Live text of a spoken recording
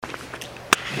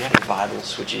you have your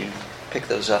Bibles, would you pick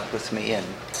those up with me and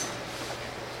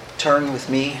turn with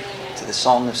me to the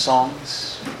Song of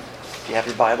Songs? If you have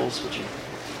your Bibles, would you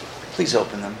please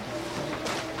open them?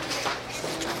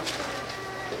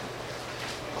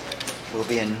 We'll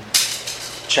be in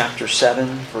chapter 7,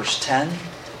 verse 10.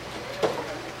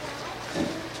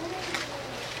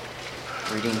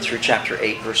 Reading through chapter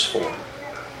 8, verse 4.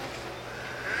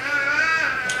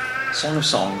 Song of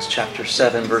Songs, chapter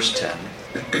 7, verse 10.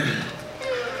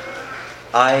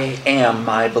 I am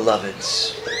my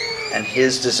beloved's, and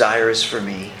his desire is for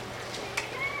me.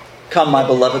 Come, my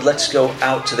beloved, let's go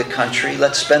out to the country.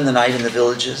 Let's spend the night in the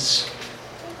villages.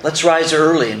 Let's rise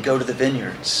early and go to the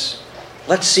vineyards.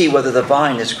 Let's see whether the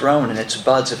vine has grown and its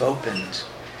buds have opened,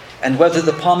 and whether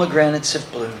the pomegranates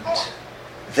have bloomed.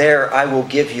 There I will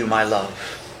give you my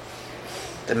love.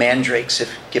 The mandrakes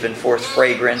have given forth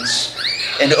fragrance,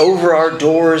 and over our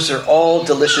doors are all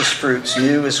delicious fruits,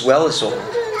 new as well as old,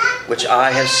 which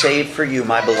I have saved for you,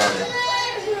 my beloved.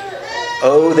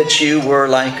 Oh, that you were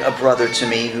like a brother to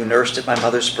me who nursed at my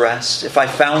mother's breast. If I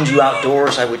found you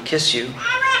outdoors, I would kiss you.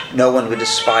 No one would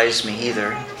despise me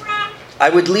either. I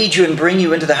would lead you and bring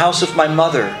you into the house of my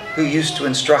mother, who used to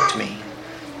instruct me.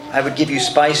 I would give you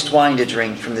spiced wine to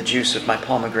drink from the juice of my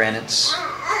pomegranates.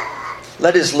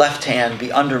 Let his left hand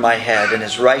be under my head and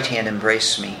his right hand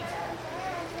embrace me.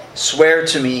 Swear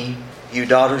to me, you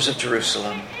daughters of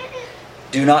Jerusalem,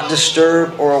 do not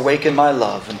disturb or awaken my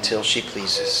love until she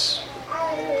pleases.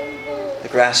 The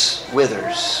grass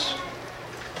withers,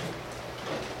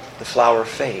 the flower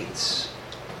fades,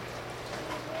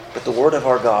 but the word of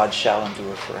our God shall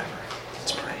endure forever.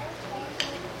 Let's pray.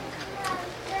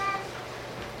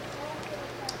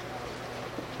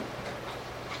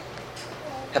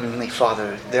 Heavenly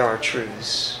Father, there are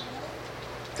truths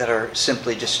that are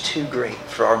simply just too great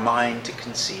for our mind to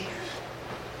conceive.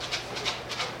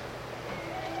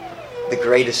 The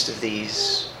greatest of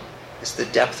these is the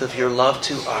depth of your love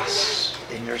to us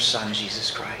in your Son,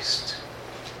 Jesus Christ.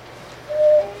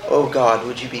 Oh God,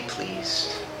 would you be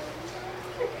pleased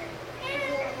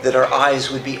that our eyes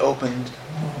would be opened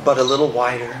but a little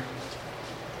wider,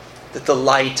 that the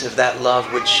light of that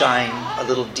love would shine a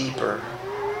little deeper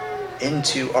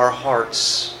into our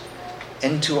hearts,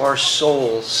 into our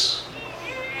souls,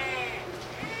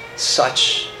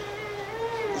 such,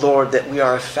 Lord, that we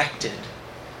are affected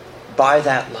by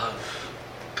that love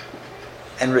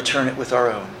and return it with our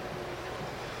own.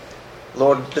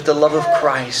 Lord, that the love of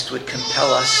Christ would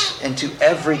compel us into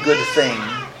every good thing,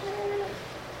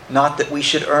 not that we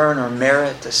should earn or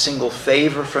merit a single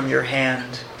favor from your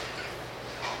hand,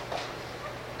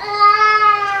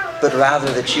 but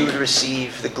rather that you would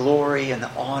receive the glory and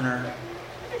the honor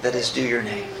that is due your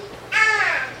name.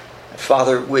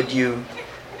 Father, would you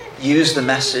use the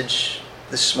message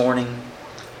this morning,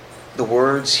 the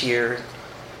words here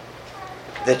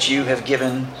that you have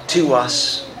given to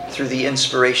us through the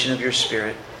inspiration of your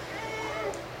Spirit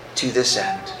to this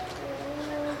end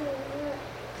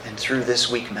and through this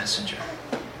weak messenger.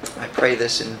 I pray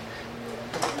this in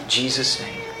Jesus'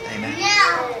 name. Amen.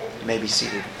 You may be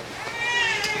seated.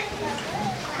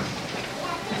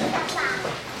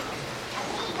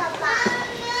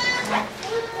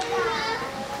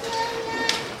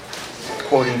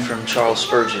 Quoting from Charles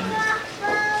Spurgeon,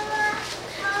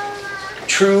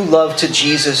 true love to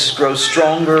Jesus grows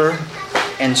stronger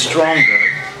and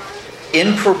stronger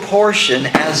in proportion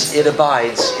as it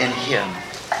abides in Him.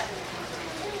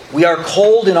 We are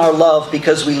cold in our love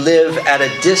because we live at a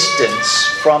distance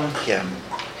from Him.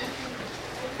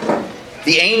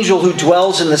 The angel who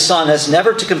dwells in the sun has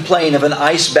never to complain of an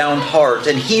ice-bound heart,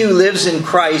 and he who lives in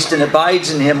Christ and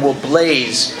abides in Him will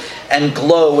blaze and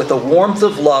glow with a warmth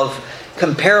of love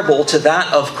comparable to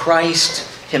that of Christ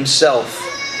Himself.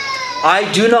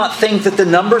 I do not think that the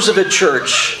numbers of a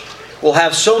church will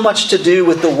have so much to do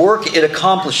with the work it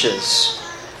accomplishes.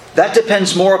 That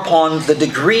depends more upon the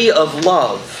degree of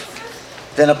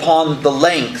love than upon the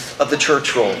length of the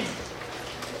church roll.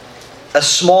 A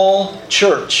small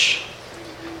church,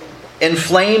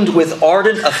 inflamed with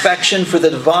ardent affection for the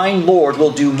divine Lord,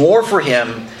 will do more for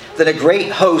Him than a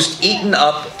great host eaten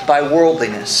up by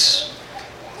worldliness.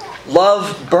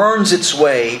 Love burns its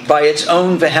way by its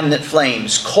own vehement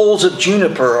flames. Coals of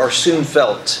juniper are soon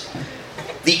felt.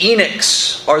 The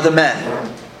eunuchs are the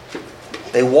men.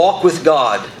 They walk with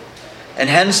God, and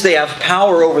hence they have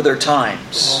power over their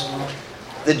times.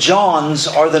 The Johns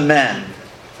are the men.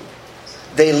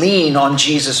 They lean on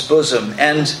Jesus' bosom,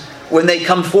 and when they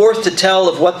come forth to tell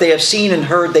of what they have seen and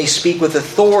heard, they speak with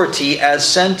authority as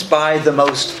sent by the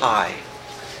Most High.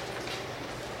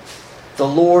 The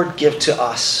Lord give to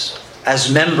us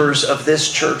as members of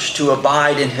this church to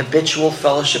abide in habitual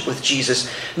fellowship with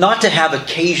Jesus, not to have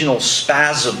occasional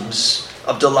spasms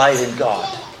of delight in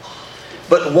God,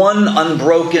 but one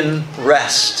unbroken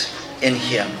rest in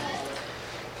Him.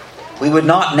 We would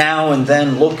not now and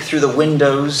then look through the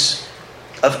windows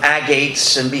of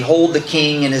agates and behold the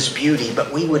King in His beauty,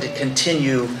 but we would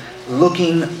continue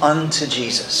looking unto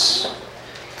Jesus.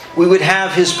 We would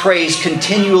have His praise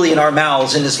continually in our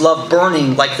mouths and His love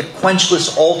burning like the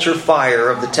quenchless altar fire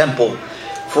of the temple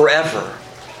forever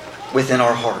within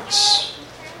our hearts.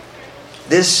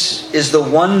 This is the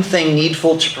one thing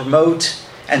needful to promote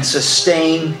and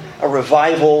sustain a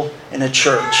revival in a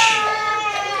church.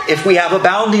 If we have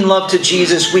abounding love to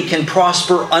Jesus, we can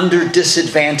prosper under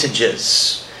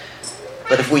disadvantages.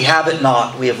 But if we have it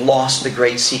not, we have lost the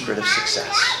great secret of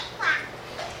success.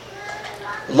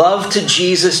 Love to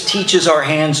Jesus teaches our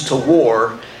hands to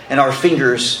war and our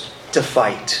fingers to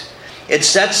fight. It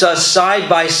sets us side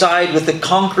by side with the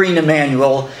conquering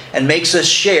Emmanuel and makes us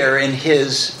share in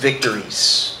His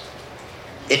victories.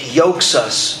 It yokes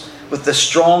us with the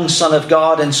strong Son of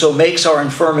God and so makes our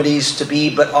infirmities to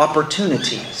be but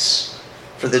opportunities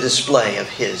for the display of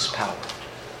His power.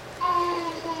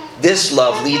 This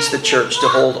love leads the church to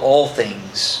hold all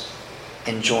things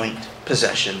in joint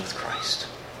possession with Christ.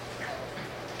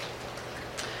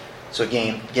 So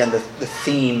again, the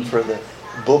theme for the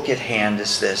book at hand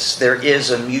is this. There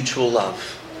is a mutual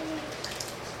love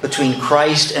between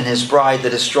Christ and His bride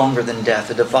that is stronger than death,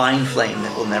 a divine flame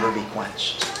that will never be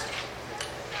quenched.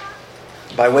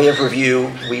 By way of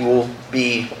review, we will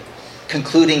be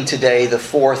concluding today the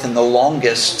fourth and the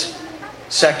longest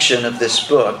section of this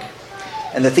book.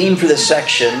 And the theme for this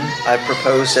section I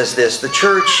propose as this: the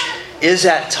church is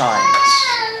at times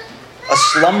a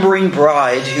slumbering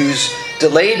bride whose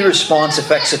delayed response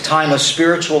affects a time of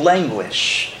spiritual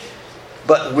languish,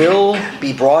 but will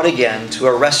be brought again to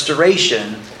a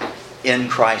restoration in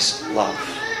Christ's love.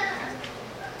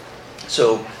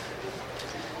 So,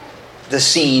 the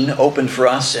scene opened for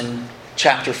us in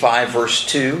chapter 5, verse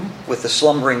 2, with the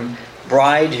slumbering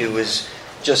bride who is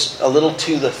just a little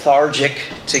too lethargic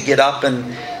to get up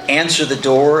and answer the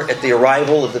door at the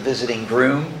arrival of the visiting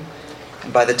groom.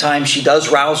 And by the time she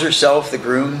does rouse herself, the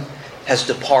groom has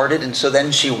departed, and so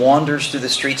then she wanders through the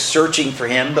streets searching for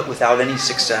him, but without any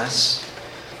success.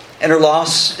 And her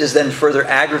loss is then further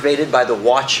aggravated by the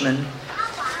watchmen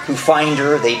who find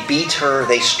her, they beat her,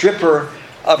 they strip her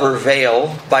of her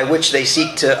veil, by which they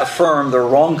seek to affirm their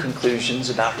wrong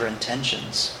conclusions about her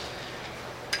intentions.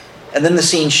 And then the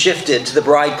scene shifted to the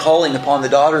bride calling upon the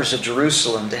daughters of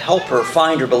Jerusalem to help her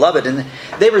find her beloved, and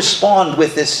they respond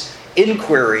with this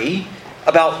inquiry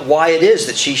about why it is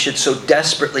that she should so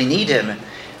desperately need him.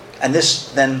 And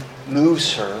this then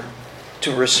moves her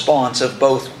to a response of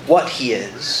both what he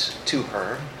is to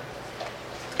her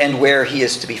and where he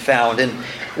is to be found. And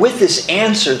with this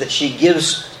answer that she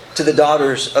gives to the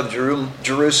daughters of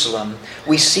Jerusalem,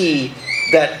 we see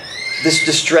that this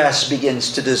distress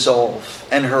begins to dissolve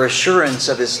and her assurance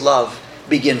of his love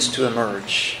begins to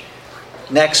emerge.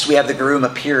 Next, we have the groom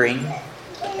appearing,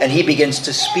 and he begins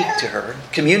to speak to her,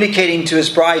 communicating to his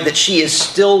bride that she is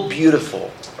still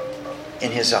beautiful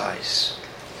in his eyes,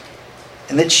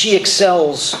 and that she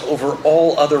excels over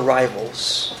all other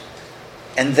rivals.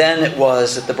 And then it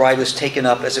was that the bride was taken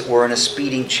up, as it were, in a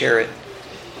speeding chariot,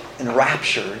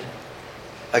 enraptured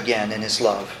again in his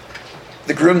love.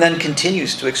 The groom then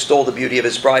continues to extol the beauty of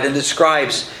his bride and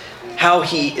describes how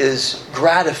he is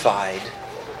gratified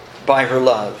by her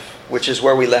love, which is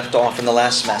where we left off in the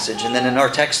last message. And then in our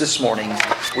text this morning,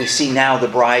 we see now the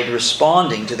bride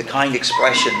responding to the kind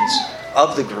expressions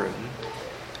of the groom.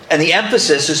 And the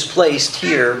emphasis is placed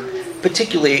here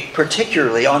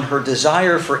particularly on her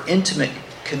desire for intimate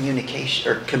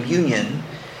communication or communion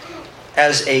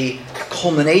as a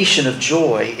culmination of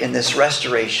joy in this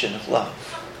restoration of love.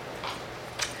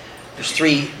 There's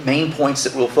three main points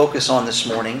that we'll focus on this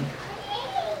morning: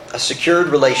 a secured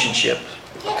relationship,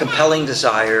 compelling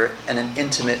desire, and an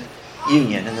intimate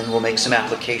union. And then we'll make some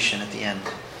application at the end.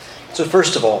 So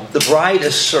first of all, the bride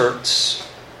asserts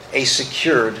a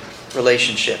secured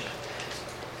relationship.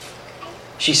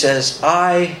 She says,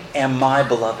 "I am my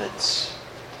beloved's,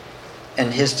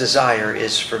 and his desire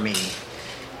is for me."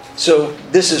 So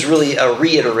this is really a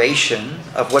reiteration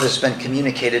of what has been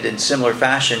communicated in similar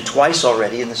fashion twice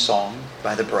already in the song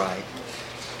by the bride.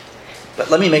 But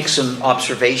let me make some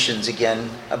observations again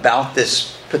about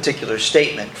this particular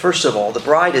statement. First of all, the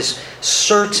bride is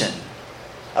certain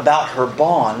about her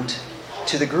bond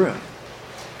to the groom.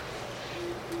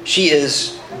 She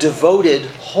is devoted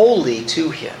wholly to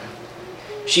him.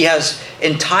 She has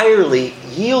entirely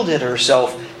yielded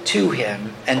herself to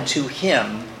him and to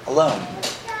him alone.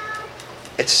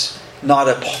 It's not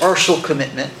a partial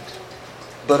commitment,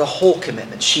 but a whole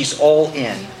commitment. She's all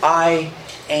in. I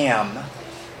am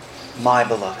my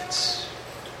beloved's.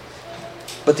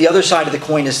 But the other side of the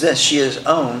coin is this: she is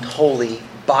owned wholly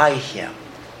by him.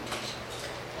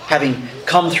 Having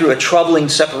come through a troubling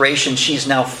separation, she's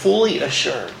now fully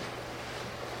assured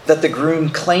that the groom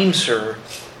claims her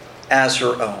as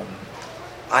her own.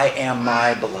 I am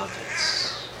my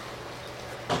beloved's.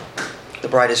 The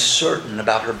bride is certain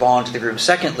about her bond to the groom.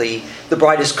 Secondly, the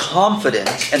bride is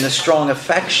confident in the strong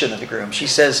affection of the groom. She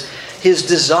says, his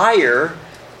desire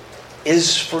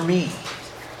is for me.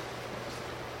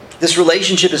 This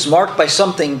relationship is marked by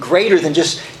something greater than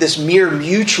just this mere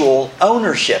mutual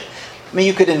ownership. I mean,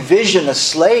 you could envision a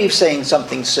slave saying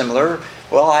something similar.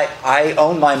 Well, I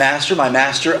own my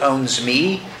master owns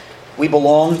me. We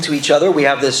belong to each other. We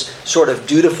have this sort of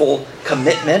dutiful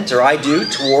commitment, or I do,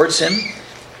 towards him.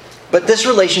 But this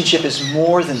relationship is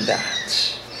more than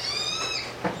that.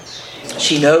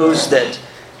 She knows that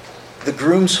the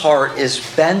groom's heart is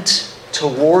bent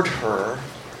toward her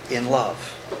in love.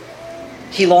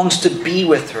 He longs to be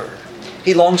with her.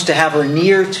 He longs to have her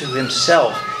near to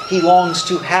himself. He longs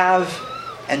to have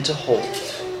and to hold.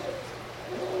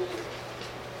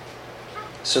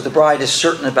 So the bride is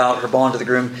certain about her bond to the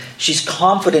groom. She's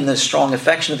confident in the strong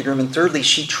affection of the groom. And thirdly,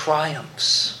 she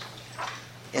triumphs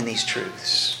in these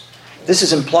truths. This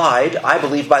is implied, I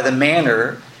believe, by the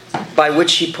manner by which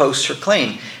she posts her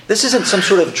claim. This isn't some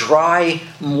sort of dry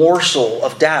morsel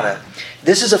of data.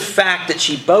 This is a fact that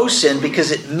she boasts in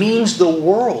because it means the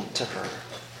world to her.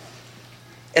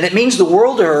 And it means the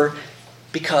world to her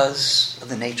because of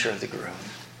the nature of the groom.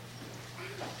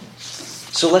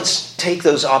 So let's take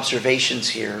those observations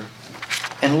here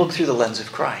and look through the lens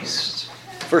of Christ.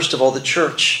 First of all, the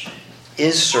church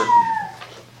is certain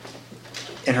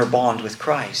in her bond with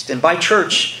Christ. And by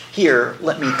church here,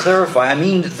 let me clarify, I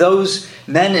mean those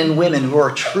men and women who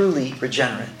are truly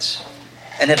regenerate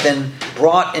and have been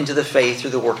brought into the faith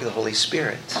through the work of the Holy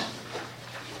Spirit.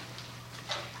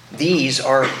 These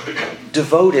are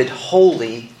devoted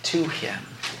wholly to him.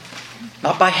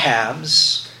 Not by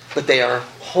halves, but they are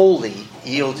wholly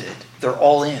yielded. They're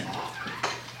all in.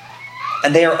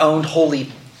 And they are owned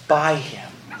wholly by him.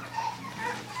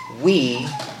 We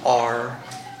are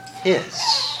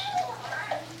his.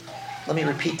 Let me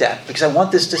repeat that because I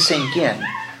want this to sink in.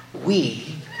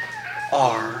 We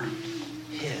are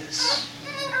his.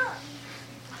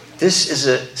 This is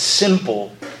a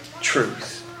simple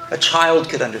truth. A child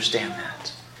could understand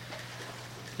that.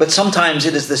 But sometimes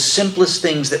it is the simplest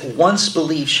things that once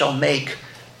believed shall make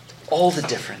all the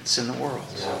difference in the world.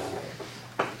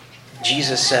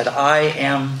 Jesus said, I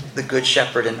am the good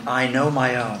shepherd and I know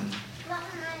my own,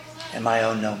 and my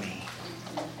own know me.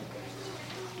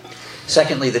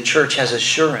 Secondly, the church has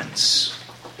assurance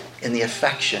in the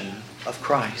affection of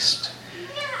Christ.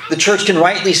 The church can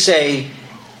rightly say,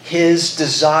 his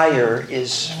desire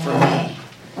is for me,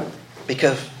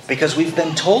 because we've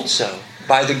been told so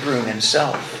by the groom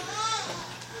himself.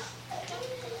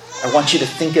 I want you to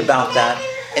think about that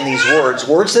in these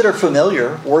words that are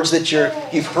familiar, words that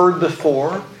you've heard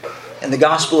before. In the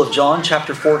Gospel of John,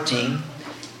 chapter 14,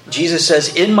 Jesus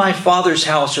says, in my Father's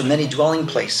house are many dwelling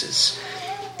places.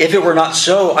 If it were not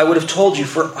so, I would have told you,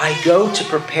 for I go to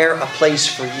prepare a place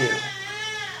for you.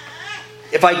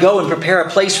 If I go and prepare a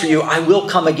place for you, I will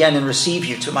come again and receive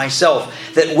you to myself,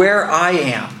 that where I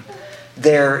am,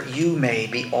 there you may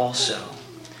be also.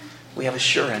 We have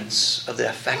assurance of the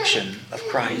affection of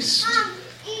Christ.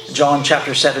 John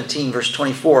chapter 17, verse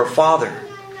 24, Father,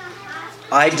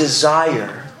 I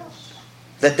desire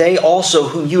that they also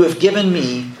whom you have given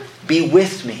me be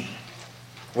with me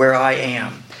where I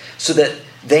am, so that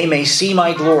they may see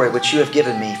my glory which you have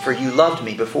given me, for you loved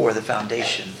me before the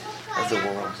foundation of the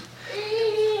world.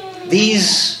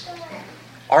 These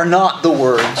are not the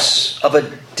words of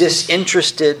a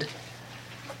disinterested,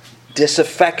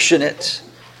 disaffectionate,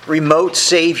 remote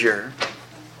Savior,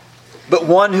 but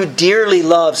one who dearly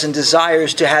loves and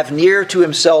desires to have near to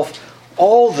himself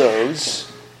all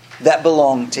those that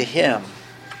belong to him.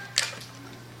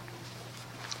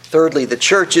 Thirdly, the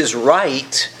church is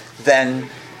right, then,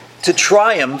 to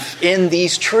triumph in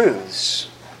these truths.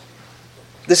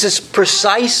 This is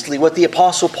precisely what the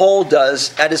Apostle Paul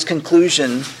does at his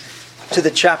conclusion to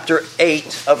the chapter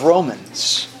 8 of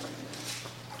Romans.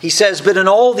 He says, but in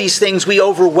all these things we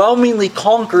overwhelmingly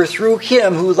conquer through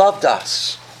him who loved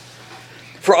us.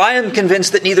 For I am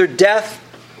convinced that neither death,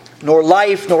 nor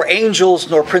life, nor angels,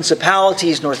 nor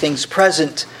principalities, nor things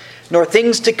present, nor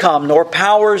things to come, nor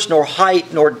powers, nor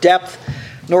height, nor depth,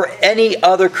 nor any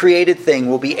other created thing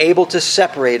will be able to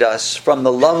separate us from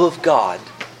the love of God,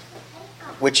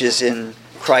 which is in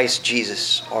Christ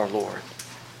Jesus our Lord.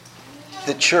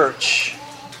 The church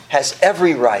has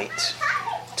every right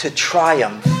to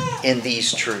triumph in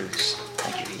these truths.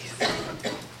 Thank you, Heath.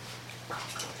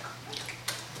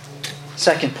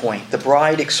 Second point, the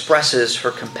bride expresses her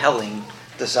compelling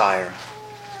desire.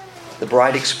 The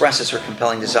bride expresses her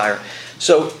compelling desire.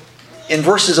 So, in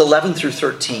verses 11 through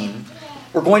 13,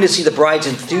 we're going to see the bride's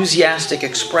enthusiastic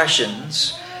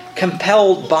expressions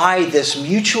compelled by this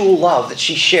mutual love that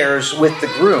she shares with the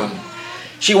groom.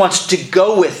 She wants to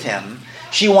go with him.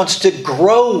 She wants to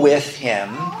grow with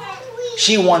him.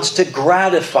 She wants to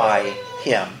gratify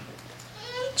him.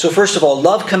 So first of all,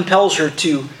 love compels her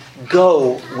to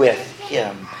go with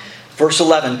him. Verse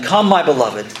 11, "Come, my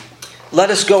beloved, let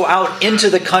us go out into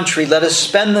the country. Let us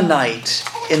spend the night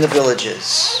in the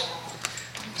villages."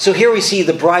 So here we see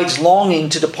the bride's longing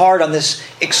to depart on this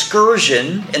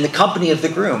excursion in the company of the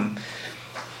groom.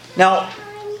 Now,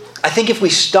 I think if we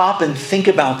stop and think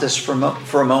about this for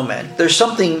a moment, there's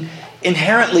something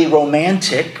inherently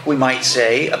romantic, we might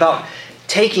say, about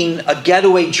taking a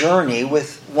getaway journey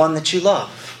with one that you love.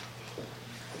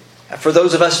 For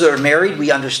those of us that are married,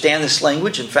 we understand this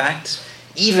language. In fact,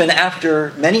 even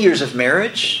after many years of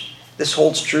marriage, this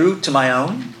holds true to my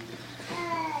own.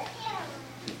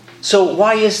 So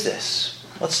why is this?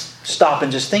 Let's stop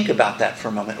and just think about that for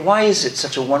a moment. Why is it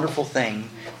such a wonderful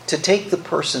thing to take the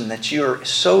person that you're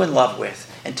so in love with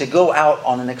and to go out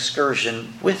on an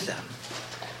excursion with them?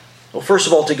 Well, first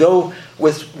of all, to go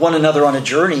with one another on a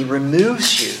journey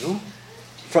removes you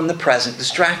from the present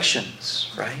distractions,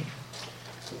 right?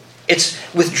 It's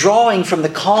withdrawing from the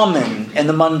common and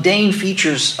the mundane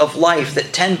features of life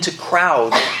that tend to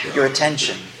crowd your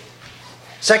attention.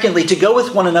 Secondly, to go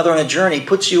with one another on a journey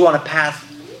puts you on a path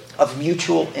of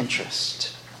mutual interest.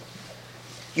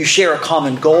 You share a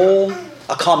common goal,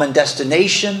 a common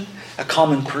destination, a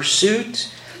common pursuit.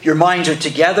 Your minds are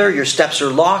together, your steps are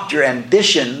locked, your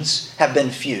ambitions have been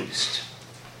fused.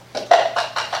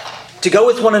 To go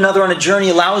with one another on a journey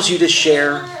allows you to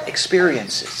share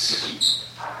experiences.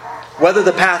 Whether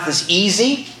the path is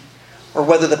easy or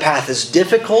whether the path is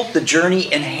difficult, the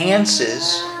journey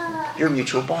enhances your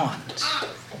mutual bond.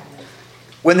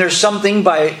 When there's something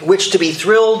by which to be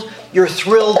thrilled, you're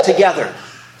thrilled together.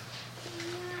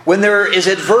 When there is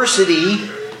adversity,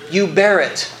 you bear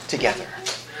it together.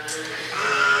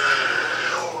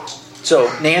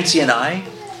 So Nancy and I,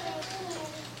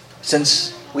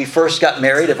 since we first got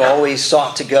married, have always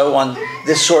sought to go on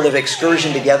this sort of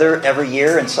excursion together every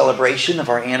year in celebration of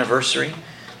our anniversary.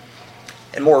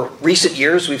 In more recent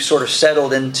years, we've sort of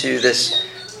settled into this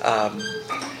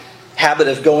habit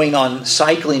of going on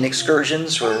cycling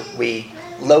excursions where we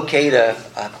locate a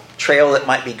trail that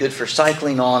might be good for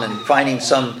cycling on and finding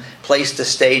some place to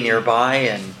stay nearby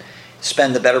and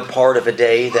spend the better part of a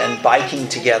day then biking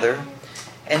together.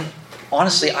 And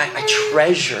honestly, I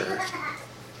treasure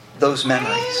those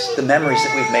memories, the memories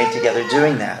that we've made together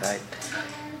doing that. I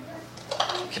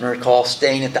can recall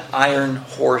staying at the Iron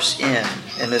Horse Inn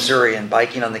in Missouri and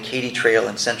biking on the Katy Trail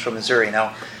in central Missouri.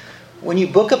 Now, when you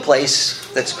book a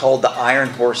place that's called the Iron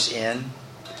Horse Inn,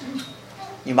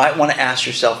 you might want to ask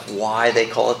yourself why they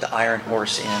call it the Iron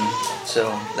Horse Inn.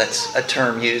 So that's a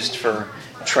term used for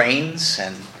trains,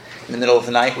 and in the middle of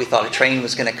the night we thought a train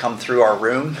was going to come through our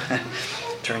room.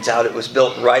 Turns out it was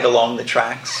built right along the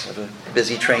tracks of a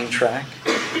busy train track.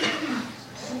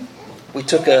 We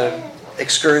took an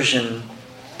excursion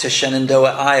to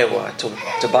Shenandoah, Iowa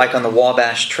to bike on the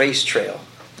Wabash Trace Trail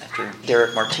after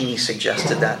Derek Martini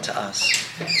suggested that to us.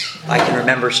 I can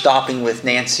remember stopping with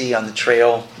Nancy on the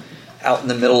trail out in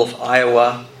the middle of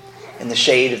Iowa in the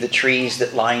shade of the trees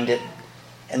that lined it.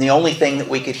 And the only thing that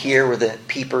we could hear were the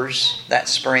peepers that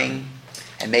spring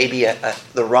and maybe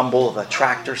the rumble of a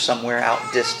tractor somewhere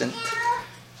out distant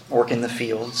working the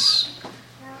fields.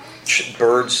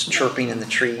 Birds chirping in the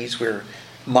trees. We were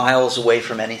miles away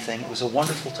from anything. It was a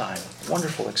wonderful time,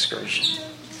 wonderful excursion.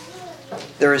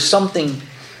 There is something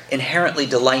inherently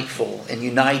delightful and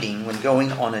uniting when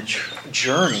going on a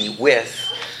journey with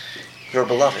your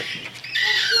beloved.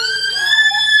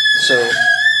 So,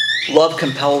 love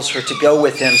compels her to go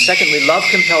with him. Secondly, love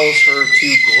compels her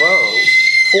to grow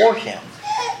for him.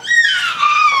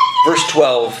 Verse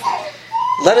 12,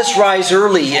 "Let us rise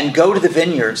early and go to the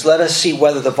vineyards. Let us see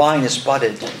whether the vine is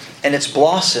budded and its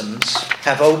blossoms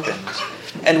have opened,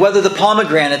 and whether the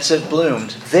pomegranates have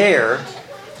bloomed. There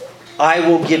I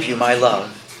will give you my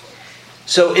love."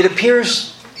 So it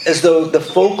appears as though the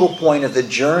focal point of the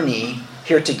journey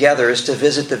here together is to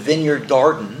visit the vineyard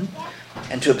garden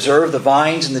and to observe the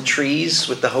vines and the trees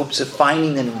with the hopes of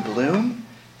finding them in bloom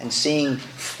and seeing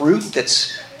fruit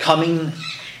that's coming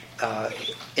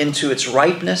into its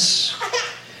ripeness.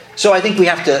 So I think we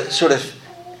have to sort of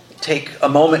take a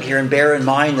moment here and bear in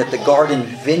mind that the garden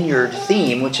vineyard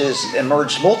theme, which has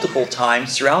emerged multiple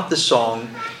times throughout the song,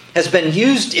 has been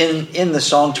used in the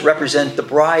song to represent the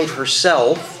bride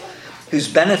herself, whose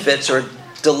benefits are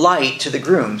delight to the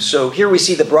groom. So here we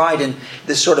see the bride in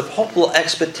this sort of hopeful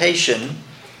expectation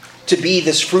to be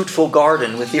this fruitful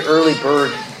garden with the early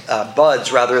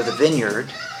buds of the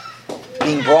vineyard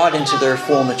being brought into their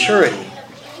full maturity.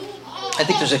 I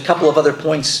think there's a couple of other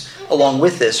points along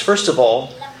with this. First of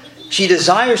all, she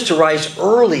desires to rise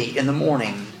early in the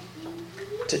morning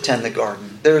to tend the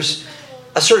garden. There's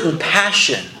a certain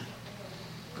passion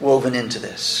woven into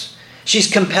this. She's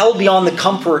compelled beyond the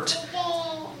comfort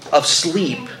of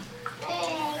sleep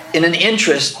in an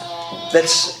interest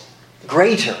that's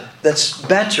greater, that's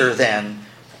better than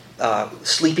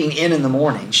sleeping in the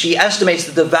morning. She estimates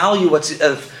that the value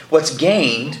of what's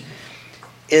gained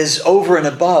is over and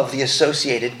above the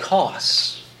associated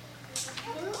costs.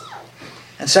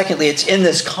 And secondly, it's in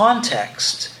this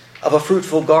context of a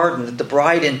fruitful garden that the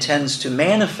bride intends to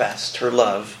manifest her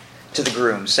love to the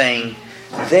groom, saying,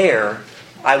 "There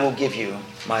I will give you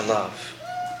my love."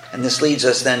 And this leads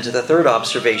us then to the third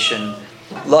observation.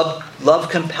 Love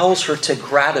compels her to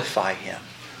gratify him.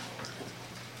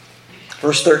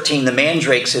 Verse 13, the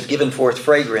mandrakes have given forth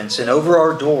fragrance, and over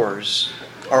our doors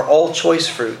are all choice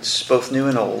fruits, both new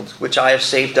and old, which I have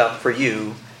saved up for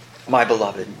you, my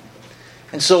beloved.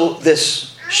 And so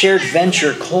this shared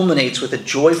venture culminates with a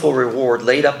joyful reward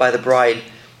laid up by the bride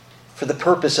for the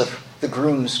purpose of the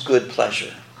groom's good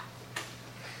pleasure.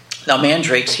 Now,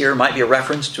 mandrakes here might be a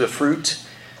reference to a fruit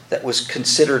that was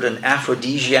considered an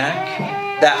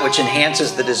aphrodisiac, that which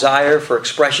enhances the desire for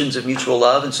expressions of mutual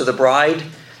love. And so the bride,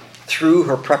 through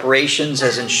her preparations,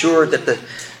 has ensured that the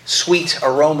sweet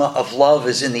aroma of love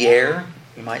is in the air,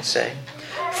 you might say.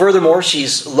 Furthermore,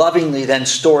 she's lovingly then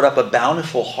stored up a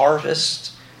bountiful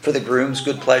harvest for the groom's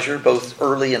good pleasure, both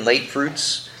early and late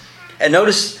fruits. And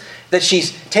notice that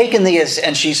she's taken these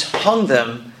and she's hung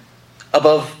them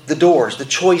above the doors, the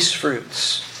choice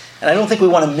fruits. And I don't think we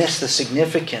want to miss the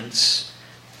significance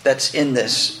that's in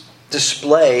this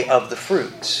display of the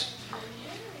fruits.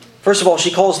 First of all,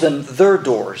 she calls them their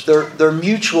doors, their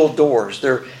mutual doors,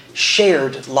 their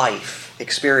shared life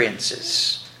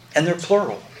experiences. And they're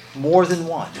plural, more than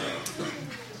one.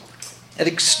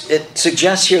 It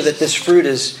suggests here that this fruit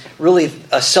is really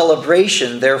a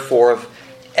celebration, therefore, of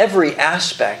every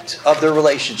aspect of their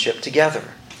relationship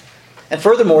together. And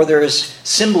furthermore, there is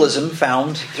symbolism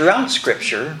found throughout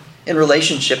Scripture in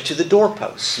relationship to the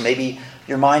doorposts. Maybe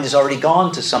your mind has already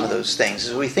gone to some of those things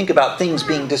as we think about things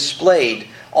being displayed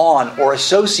on or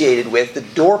associated with the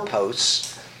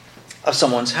doorposts of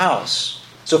someone's house.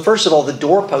 So first of all, the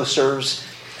doorpost serves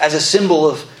as a symbol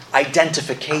of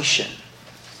identification.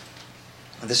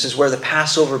 This is where the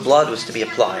Passover blood was to be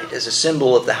applied, as a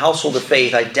symbol of the household of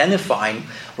faith identifying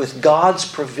with God's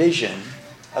provision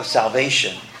of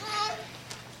salvation.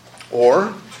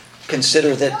 Or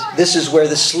consider that this is where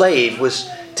the slave was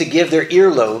to give their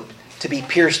earlobe to be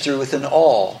pierced through with an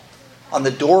awl on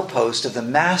the doorpost of the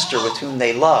master with whom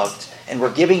they loved and were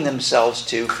giving themselves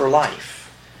to for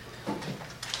life.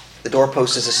 The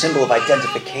doorpost is a symbol of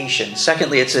identification.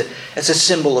 Secondly, it's a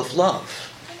symbol of love.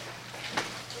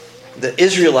 The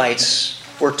Israelites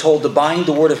were told to bind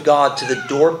the word of God to the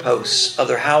doorposts of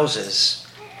their houses,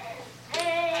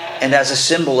 and as a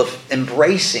symbol of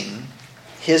embracing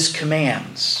His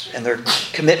commands and their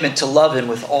commitment to love Him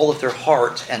with all of their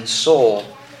heart and soul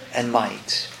and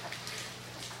might.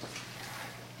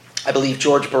 I believe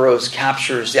George Burroughs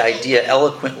captures the idea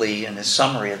eloquently in his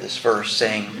summary of this verse,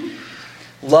 saying,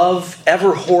 "Love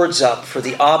ever hoards up for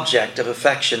the object of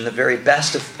affection the very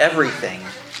best of everything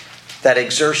that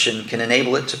exertion can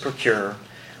enable it to procure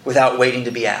without waiting to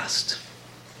be asked.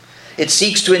 It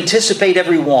seeks to anticipate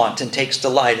every want and takes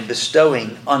delight in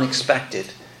bestowing unexpected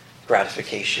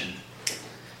gratification."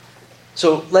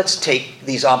 So let's take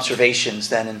these observations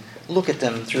then and look at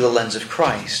them through the lens of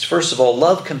Christ. First of all,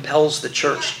 love compels the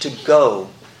church to go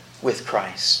with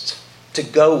Christ. To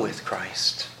go with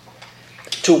Christ.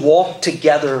 To walk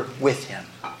together with Him.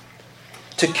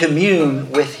 To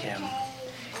commune with Him.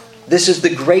 This is the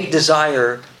great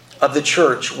desire of the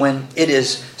church when it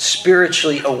is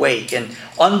spiritually awake and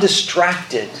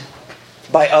undistracted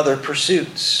by other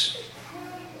pursuits.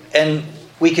 And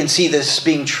we can see this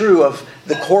being true of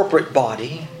the corporate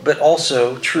body, but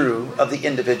also true of the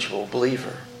individual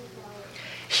believer.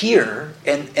 Here,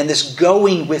 and this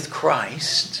going with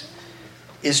Christ,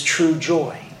 is true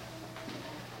joy.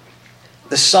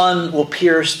 The sun will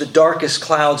pierce the darkest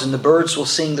clouds, and the birds will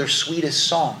sing their sweetest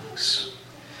songs.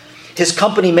 His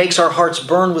company makes our hearts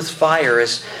burn with fire,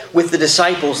 as with the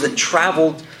disciples that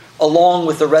traveled along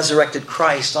with the resurrected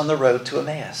Christ on the road to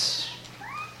Emmaus.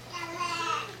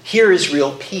 Here is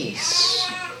real peace.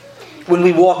 When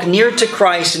we walk near to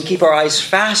Christ and keep our eyes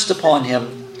fast upon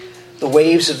Him, the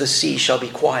waves of the sea shall be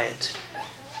quiet,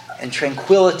 and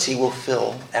tranquility will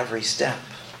fill every step.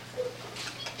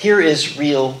 Here is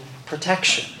real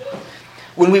protection.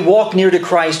 When we walk near to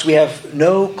Christ, we have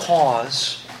no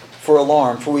cause for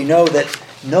alarm, for we know that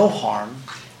no harm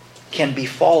can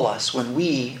befall us when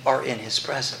we are in His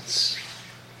presence.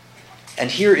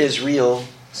 And here is real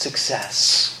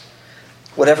success.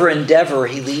 Whatever endeavor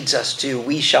He leads us to,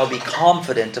 we shall be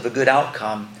confident of a good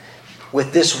outcome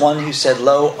with this one who said,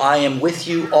 "Lo, I am with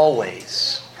you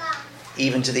always,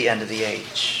 even to the end of the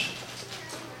age."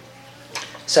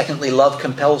 Secondly, love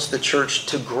compels the church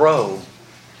to grow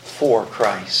for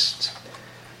Christ.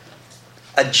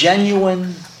 A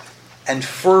genuine and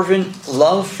fervent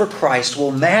love for Christ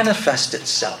will manifest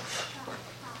itself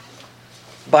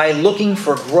by looking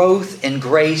for growth in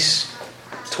grace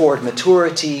toward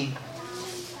maturity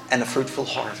and a fruitful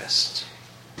harvest.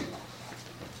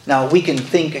 Now, we can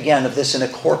think again of this in a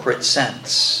corporate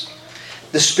sense.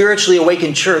 The spiritually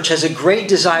awakened church has a great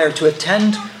desire to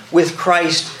attend with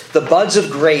Christ the buds of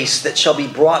grace that shall be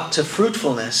brought to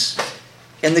fruitfulness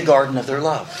in the garden of their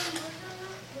love.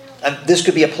 And this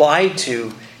could be applied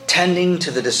to tending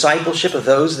to the discipleship of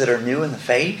those that are new in the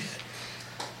faith,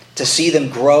 to see them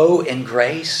grow in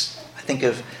grace. I think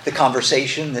of the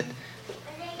conversation that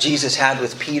Jesus had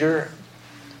with Peter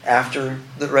after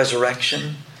the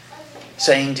resurrection,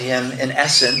 saying to him, in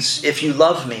essence, "If you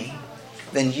love me,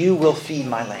 then you will feed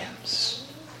my lambs."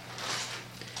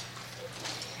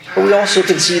 But we also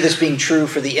can see this being true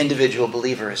for the individual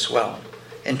believer as well,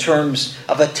 in terms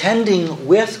of attending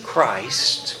with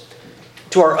Christ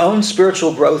to our own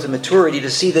spiritual growth and maturity,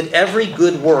 to see that every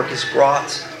good work is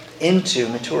brought into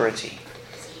maturity.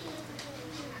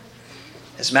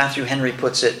 As Matthew Henry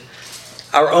puts it,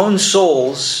 our own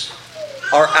souls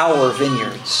are our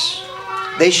vineyards.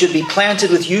 They should be planted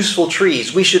with useful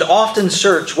trees. We should often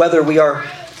search whether we are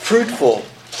fruitful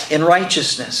in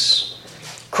righteousness.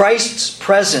 Christ's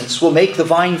presence will make the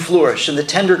vine flourish and the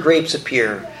tender grapes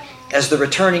appear as the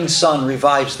returning sun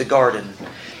revives the garden.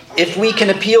 If we can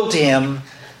appeal to Him,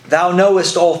 "Thou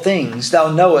knowest all things, Thou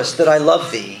knowest that I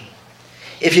love Thee."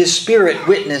 If His Spirit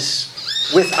witness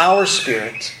with our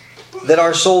spirit that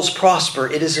our souls prosper,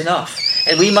 it is enough.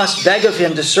 And we must beg of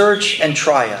Him to search and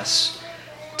try us,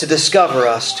 to discover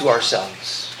us to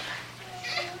ourselves.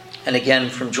 And again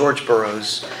from George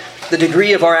Burroughs, the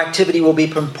degree of our activity will be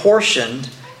proportioned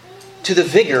to the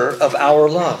vigor of our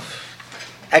love.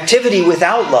 Activity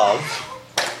without love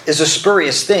is a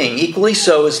spurious thing. Equally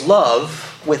so is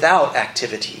love without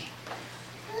activity.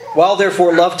 While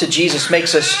therefore love to Jesus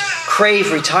makes us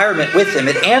crave retirement with Him,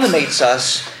 it animates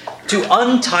us to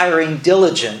untiring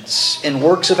diligence in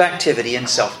works of activity and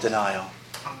self-denial.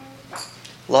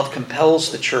 Love compels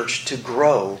the church to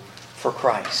grow for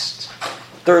Christ.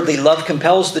 Thirdly, love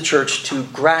compels the church to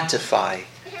gratify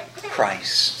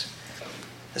Christ.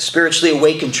 The spiritually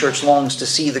awakened church longs to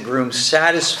see the groom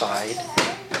satisfied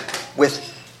with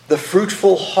the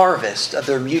fruitful harvest of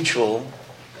their mutual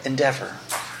endeavor.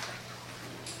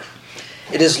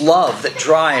 It is love that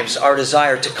drives our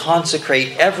desire to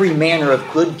consecrate every manner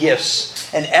of good gifts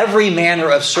and every manner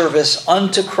of service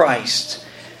unto Christ.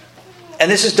 And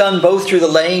this is done both through the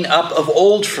laying up of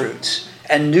old fruit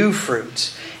and new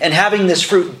fruit, and having this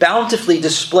fruit bountifully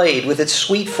displayed with its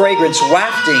sweet fragrance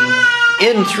wafting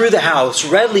in through the house,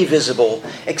 readily visible,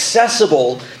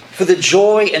 accessible for the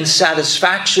joy and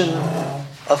satisfaction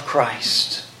of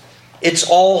Christ. It's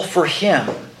all for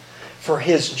Him, for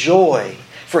His joy,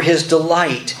 for His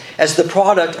delight, as the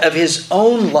product of His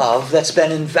own love that's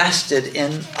been invested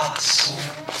in us.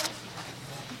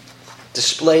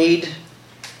 Displayed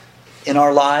in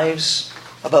our lives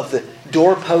above the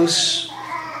doorposts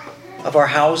of our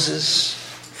houses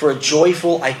for a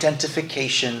joyful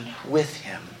identification with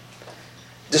Him.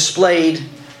 Displayed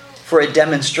for a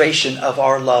demonstration of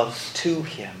our love to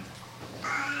Him.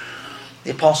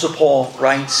 The Apostle Paul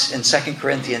writes in 2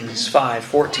 Corinthians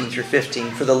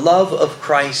 5:14-15, "For the love of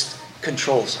Christ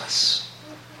controls us.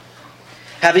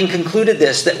 Having concluded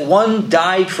this, that one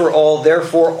died for all,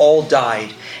 therefore all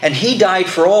died. And He died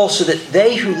for all, so that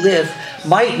they who live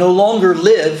might no longer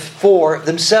live for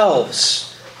themselves,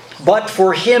 but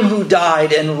for Him who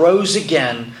died and rose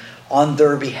again on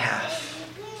their behalf."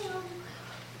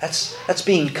 That's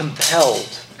being compelled.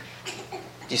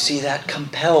 Do you see that?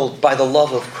 Compelled by the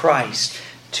love of Christ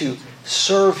to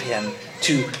serve him,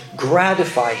 to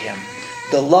gratify him.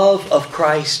 The love of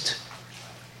Christ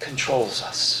controls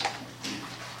us.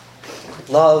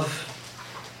 Love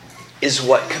is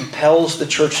what compels the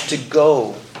church to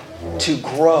go, to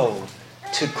grow,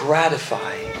 to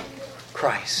gratify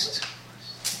Christ.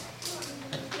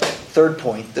 Third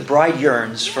point, the bride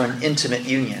yearns for an intimate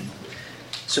union.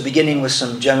 So beginning with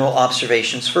some general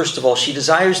observations. First of all, she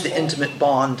desires the intimate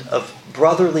bond of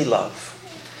brotherly love.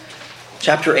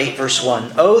 Chapter 8, verse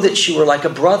 1. Oh, that she were like a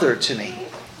brother to me,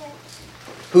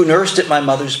 who nursed at my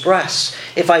mother's breasts.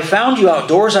 If I found you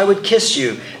outdoors, I would kiss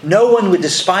you. No one would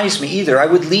despise me either. I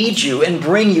would lead you and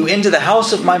bring you into the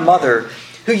house of my mother,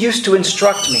 who used to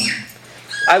instruct me.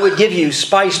 I would give you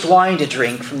spiced wine to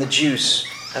drink from the juice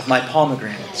of my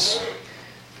pomegranates.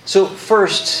 So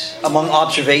first, among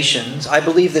observations, I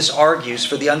believe this argues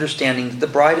for the understanding that the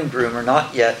bride and groom are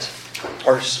not yet,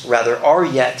 or rather are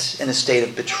yet in a state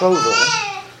of betrothal,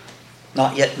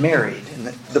 not yet married. And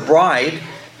the bride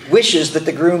wishes that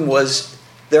the groom was,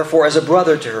 therefore, as a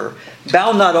brother to her,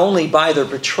 bound not only by their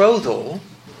betrothal,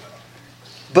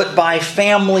 but by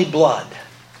family blood.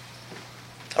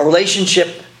 A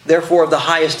relationship, therefore, of the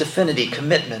highest affinity,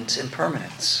 commitment, and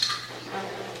permanence.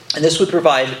 And this would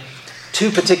provide two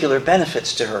particular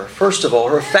benefits to her. First of all,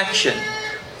 her affection,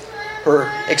 her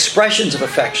expressions of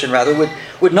affection, rather,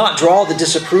 would not draw the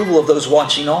disapproval of those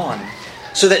watching on,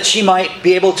 so that she might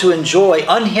be able to enjoy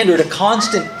unhindered a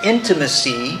constant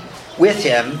intimacy with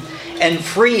him and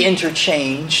free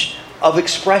interchange of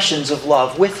expressions of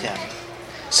love with him.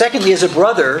 Secondly, as a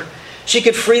brother, she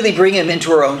could freely bring him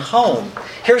into her own home.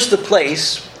 Here's the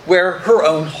place where her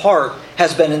own heart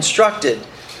has been instructed.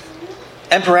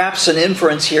 And perhaps an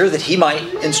inference here that he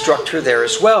might instruct her there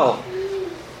as well.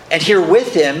 And here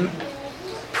with him,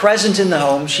 present in the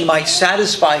home, she might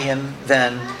satisfy him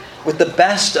then with the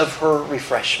best of her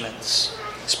refreshments,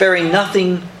 sparing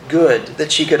nothing good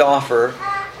that she could offer,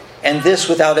 and this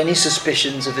without any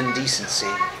suspicions of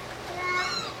indecency.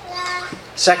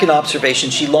 Second observation,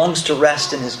 she longs to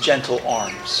rest in his gentle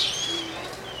arms.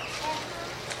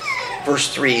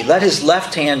 Verse 3, let his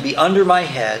left hand be under my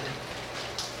head,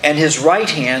 and his right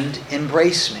hand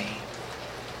embrace me.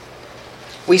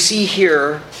 We see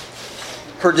here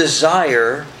her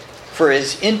desire for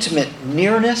his intimate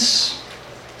nearness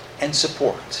and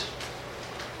support.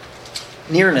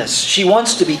 Nearness. She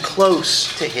wants to be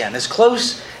close to him, as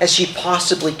close as she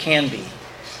possibly can be.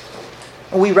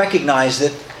 We recognize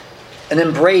that an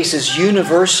embrace is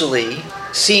universally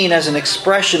seen as an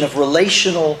expression of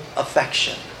relational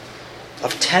affection,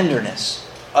 of tenderness,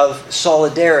 of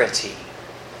solidarity.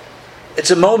 It's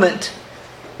a moment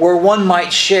where one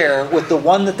might share with the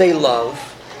one that they love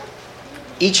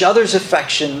each other's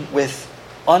affection with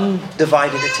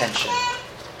undivided attention.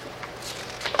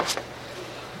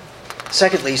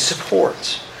 Secondly,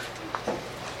 support.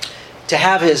 To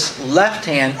have his left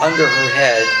hand under her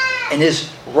head and his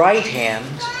right hand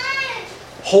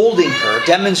holding her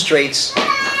demonstrates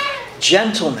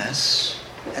gentleness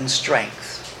and strength.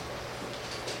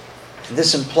 And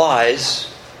this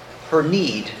implies her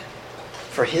need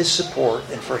for his support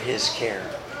and for his care.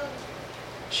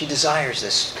 She desires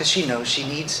this because she knows she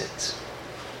needs it.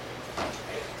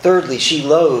 Thirdly, she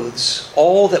loathes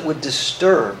all that would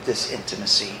disturb this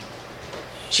intimacy.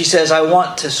 She says, I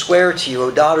want to swear to you,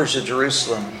 O daughters of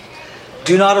Jerusalem,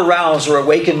 do not arouse or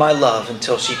awaken my love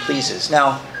until she pleases.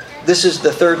 Now, this is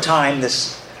the third time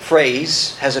this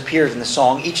phrase has appeared in the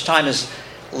song. Each time is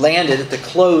landed at the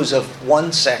close of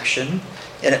one section,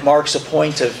 and it marks a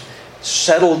point of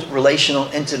settled relational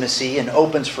intimacy and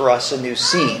opens for us a new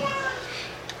scene.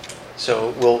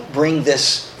 So we'll bring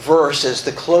this verse as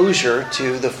the closure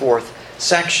to the fourth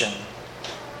section.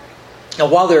 Now,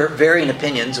 while there are varying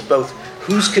opinions of both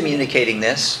who's communicating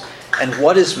this and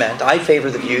what is meant, I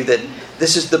favor the view that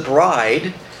this is the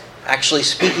bride actually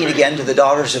speaking again to the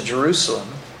daughters of Jerusalem,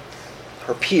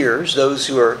 her peers, those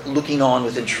who are looking on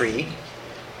with intrigue.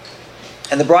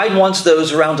 And the bride wants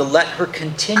those around to let her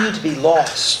continue to be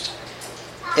lost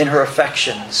in her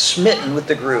affection, smitten with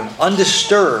the groom,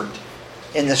 undisturbed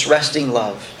in this resting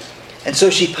love. And so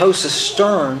she posts a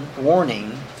stern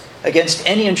warning against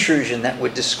any intrusion that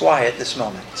would disquiet this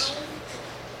moment.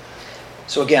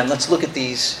 So again, let's look at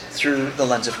these through the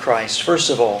lens of Christ. First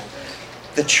of all,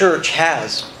 the church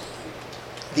has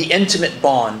the intimate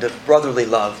bond of brotherly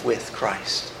love with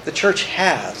Christ. The church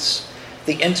has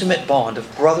the intimate bond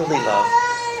of brotherly love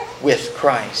with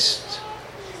Christ.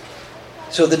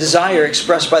 So the desire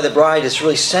expressed by the bride is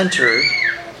really centered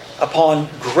upon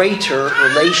greater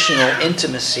relational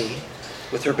intimacy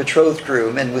with her betrothed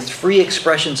groom and with free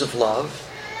expressions of love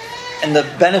and the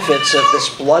benefits of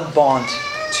this blood bond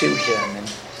to him.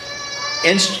 And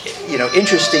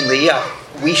Interestingly,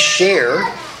 we share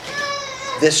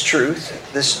this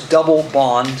truth, this double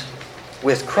bond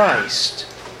with Christ.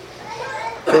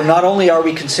 For not only are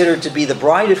we considered to be the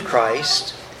bride of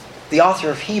Christ, the author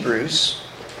of Hebrews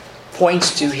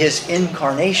points to his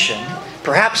incarnation,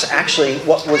 perhaps actually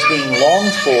what was being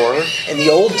longed for in the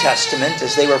Old Testament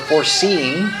as they were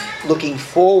foreseeing, looking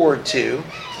forward to,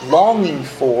 longing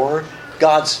for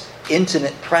God's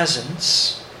intimate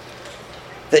presence,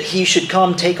 that he should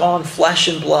come take on flesh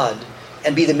and blood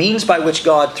and be the means by which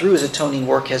God, through his atoning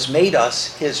work, has made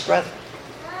us his brethren.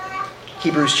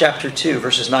 Hebrews chapter 2,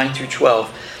 verses 9 through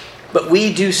 12. But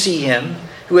we do see him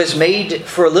who has made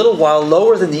for a little while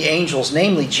lower than the angels,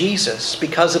 namely Jesus,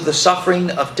 because of the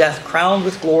suffering of death, crowned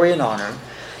with glory and honor,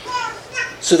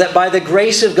 so that by the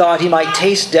grace of God he might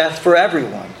taste death for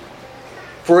everyone.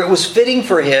 For it was fitting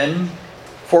for him,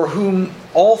 for whom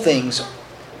all things,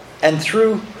 and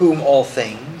through whom all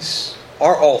things,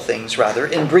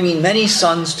 in bringing many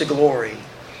sons to glory,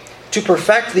 to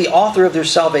perfect the author of their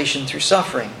salvation through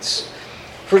sufferings.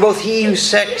 For both he who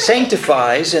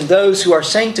sanctifies and those who are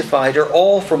sanctified are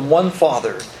all from one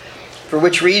Father, for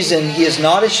which reason he is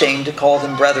not ashamed to call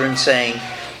them brethren, saying,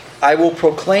 I will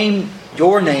proclaim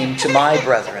your name to my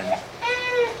brethren.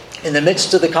 In the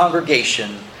midst of the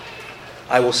congregation,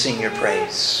 I will sing your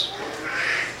praise.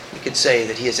 We could say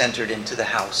that he has entered into the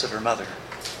house of her mother.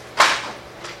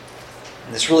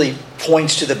 And this really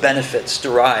points to the benefits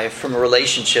derived from a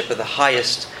relationship of the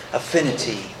highest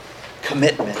affinity,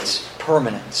 commitment,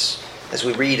 permanence. As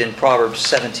we read in Proverbs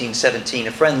 17:17,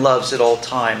 a friend loves at all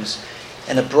times,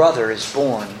 and a brother is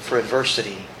born for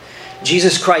adversity.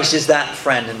 Jesus Christ is that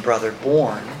friend and brother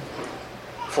born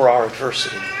for our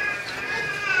adversity.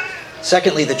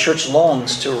 Secondly, the church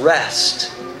longs to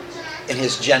rest in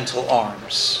his gentle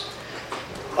arms.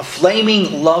 A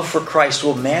flaming love for Christ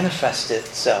will manifest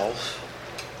itself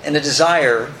in a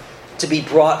desire to be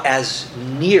brought as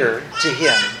near to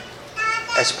him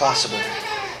as possible.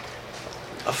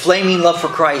 A flaming love for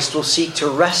Christ will seek to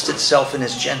rest itself in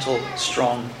his gentle,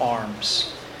 strong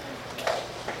arms.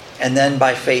 And then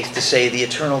by faith to say the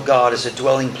eternal God is a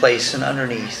dwelling place, and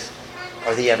underneath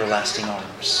are the everlasting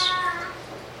arms.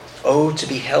 Oh, to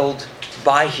be held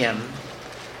by him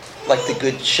like the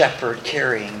good shepherd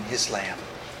carrying his lamb.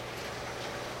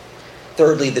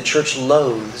 Thirdly, the church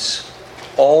loathes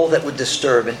all that would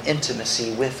disturb an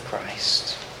intimacy with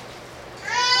Christ.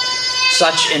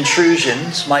 Such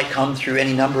intrusions might come through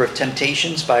any number of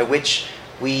temptations by which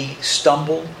we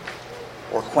stumble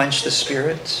or quench the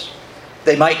Spirit.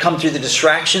 They might come through the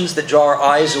distractions that draw our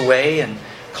eyes away and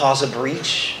cause a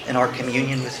breach in our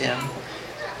communion with him.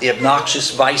 The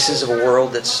obnoxious vices of a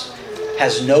world that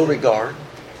has no regard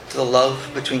to the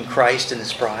love between Christ and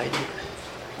his bride.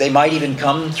 They might even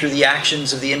come through the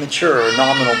actions of the immature or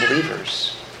nominal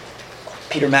believers.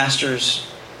 Peter Masters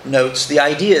notes, the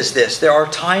idea is this: there are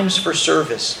times for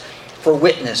service, for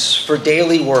witness, for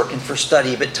daily work, and for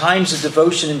study, but times of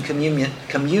devotion and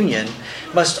communion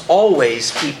must always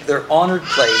keep their honored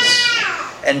place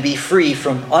and be free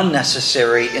from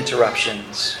unnecessary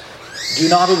interruptions. Do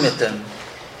not omit them,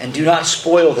 and do not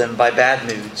spoil them by bad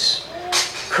moods.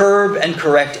 Curb and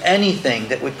correct anything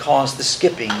that would cause the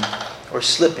skipping or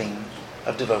slipping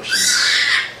of devotions.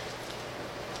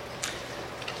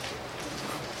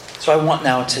 So I want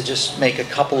now to just make a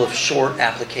couple of short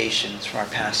applications from our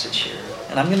passage here.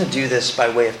 And I'm going to do this by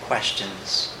way of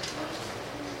questions.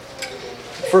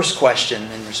 The first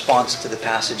question in response to the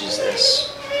passage is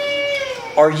this: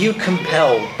 are you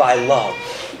compelled by love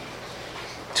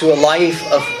to a life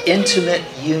of intimate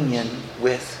union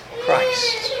with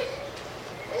Christ?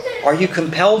 Are you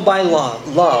compelled by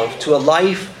love to a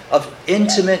life of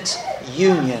intimate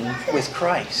union with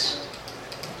Christ?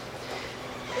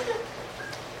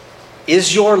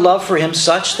 Is your love for him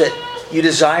such that you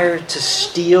desire to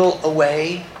steal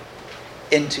away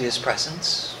into his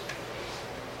presence?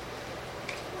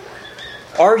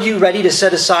 Are you ready to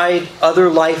set aside other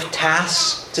life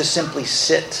tasks to simply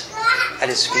sit at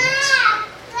his feet?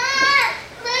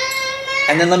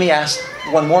 And then let me ask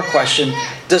one more question.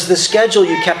 Does the schedule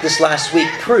you kept this last week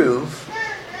prove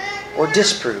or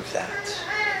disprove that?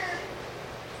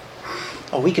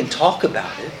 Oh, we can talk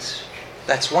about it.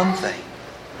 That's one thing.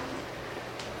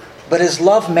 But has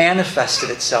love manifested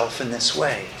itself in this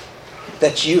way?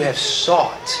 That you have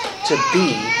sought to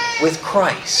be with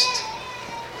Christ?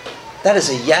 That is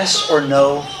a yes or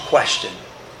no question.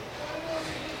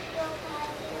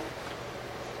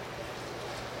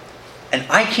 And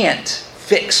I can't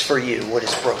fix for you what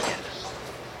is broken.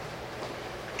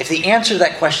 If the answer to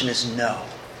that question is no,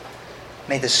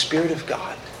 may the Spirit of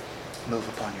God move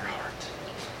upon your heart.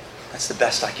 That's the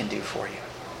best I can do for you.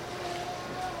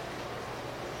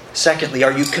 Secondly,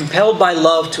 are you compelled by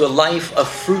love to a life of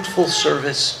fruitful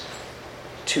service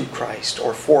to Christ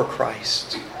or for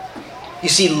Christ? You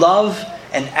see, love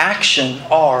and action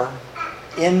are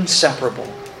inseparable.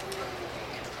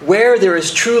 Where there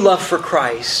is true love for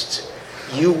Christ,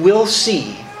 you will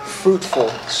see fruitful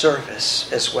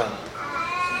service as well.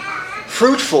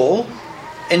 Fruitful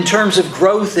in terms of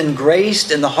growth in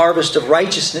grace and the harvest of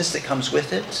righteousness that comes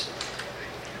with it.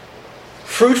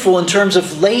 Fruitful in terms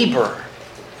of labor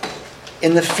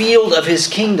in the field of His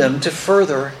kingdom to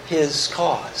further His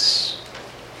cause.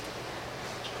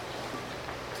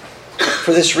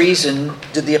 For this reason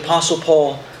did the Apostle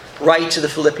Paul write to the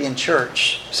Philippian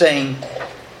church, saying,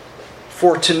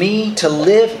 "For to me to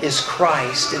live is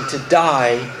Christ, and to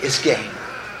die is gain.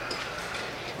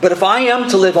 But if I am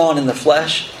to live on in the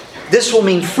flesh, this will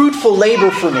mean fruitful labor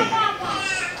for me.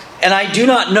 And I do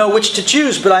not know which to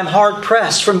choose, but I'm hard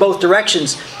pressed from both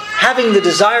directions, having the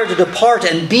desire to depart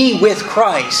and be with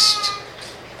Christ,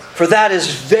 for that is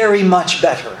very much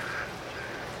better.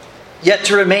 Yet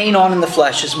to remain on in the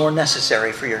flesh is more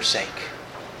necessary for your sake."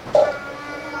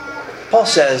 Paul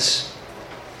says,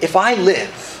 if I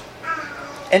live,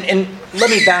 and let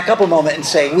me back up a moment and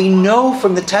say, we know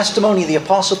from the testimony of the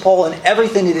Apostle Paul and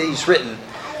everything that he's written,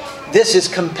 this is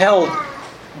compelled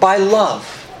by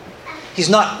love. He's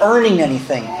not earning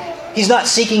anything. He's not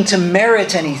seeking to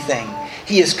merit anything.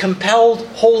 He is compelled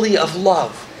wholly of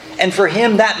love. And for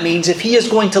him that means if he is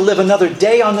going to live another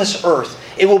day on this earth,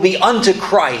 it will be unto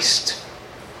Christ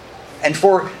and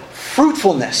for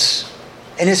fruitfulness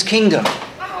in His kingdom.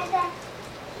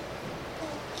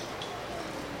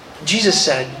 Jesus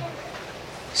said,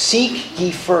 "Seek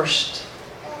ye first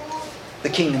the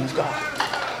kingdom of God."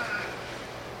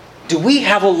 Do we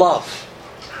have a love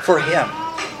for Him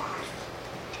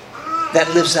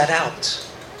that lives that out?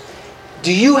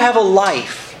 Do you have a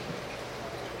life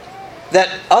that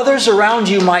others around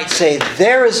you might say,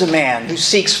 there is a man who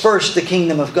seeks first the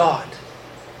kingdom of God?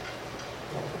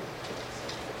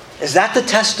 Is that the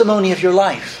testimony of your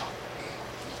life?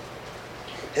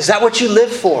 Is that what you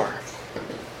live for?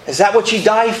 Is that what you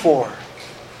die for?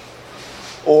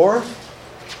 Or,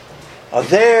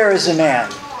 there is a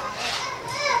man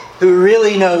who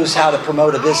really knows how to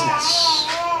promote a business.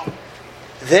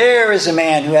 There is a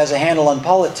man who has a handle on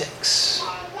politics.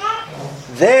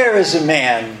 There is a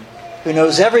man who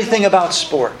knows everything about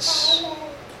sports.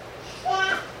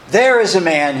 There is a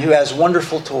man who has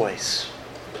wonderful toys.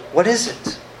 What is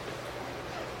it?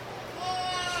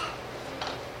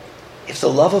 If the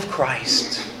love of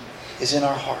Christ is in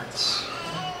our hearts,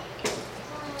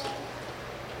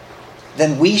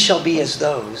 then we shall be as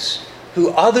those who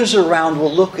others around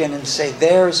will look in and say,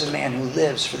 there is a man who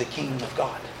lives for the kingdom of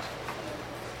God.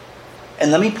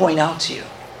 And let me point out to you,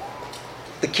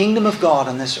 the kingdom of God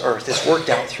on this earth is worked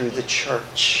out through the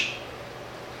church.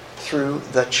 Through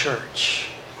the church.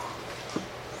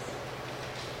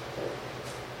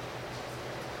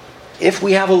 If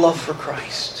we have a love for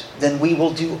Christ, then we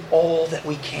will do all that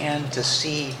we can to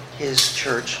see His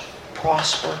church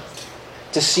prosper,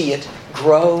 to see it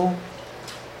grow,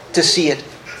 to see it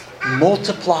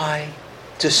multiply,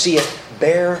 to see it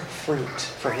bear fruit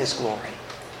for His glory.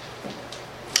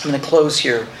 I'm going to close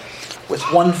here with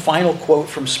one final quote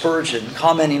from Spurgeon,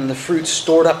 commenting on the fruit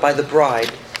stored up by the bride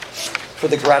for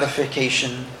the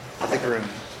gratification of the groom.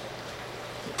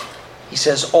 He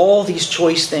says, all these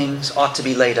choice things ought to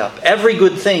be laid up. Every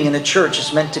good thing in a church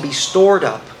is meant to be stored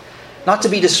up, not to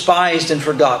be despised and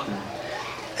forgotten.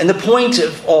 And the point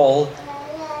of all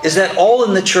is that all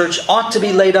in the church ought to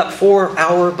be laid up for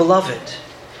our beloved.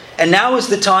 And now is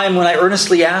the time when I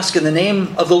earnestly ask in the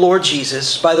name of the Lord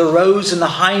Jesus, by the roes and the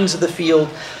hinds of the field,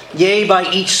 yea,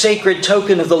 by each sacred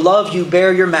token of the love you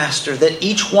bear your master, that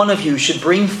each one of you should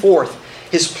bring forth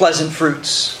his pleasant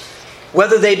fruits,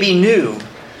 whether they be new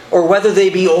or whether they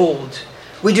be old.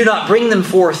 We do not bring them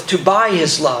forth to buy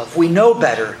his love. We know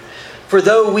better. For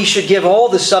though we should give all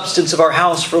the substance of our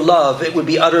house for love, it would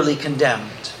be utterly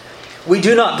condemned. We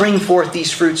do not bring forth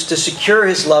these fruits to secure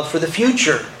his love for the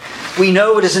future. We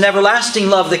know it is an everlasting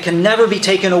love that can never be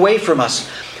taken away from us.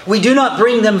 We do not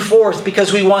bring them forth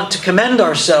because we want to commend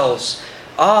ourselves.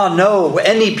 Ah, no,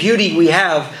 any beauty we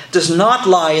have does not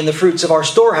lie in the fruits of our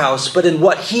storehouse, but in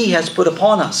what he has put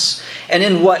upon us, and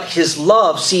in what his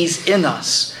love sees in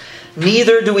us.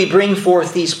 Neither do we bring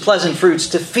forth these pleasant fruits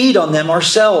to feed on them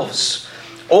ourselves.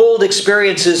 Old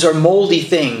experiences are moldy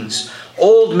things.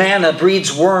 Old manna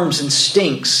breeds worms and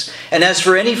stinks. And as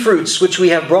for any fruits which we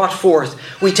have brought forth,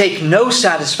 we take no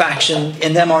satisfaction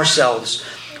in them ourselves.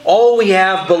 All we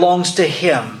have belongs to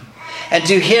him. And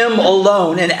to him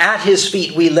alone and at his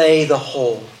feet we lay the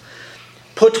whole.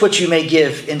 Put what you may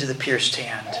give into the pierced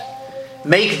hand.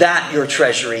 Make that your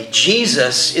treasury.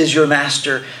 Jesus is your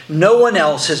master. No one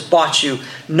else has bought you.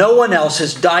 No one else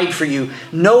has died for you.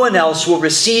 No one else will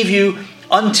receive you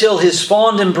until his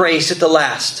fond embrace at the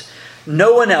last.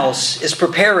 No one else is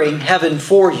preparing heaven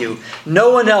for you.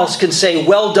 No one else can say,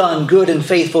 well done, good and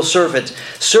faithful servant.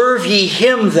 Serve ye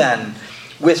him then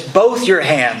with both your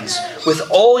hands, with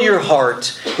all your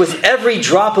heart, with every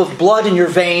drop of blood in your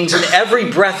veins and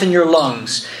every breath in your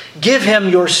lungs. Give him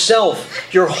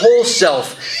yourself, your whole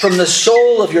self, from the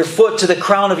sole of your foot to the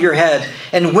crown of your head.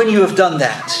 And when you have done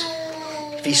that,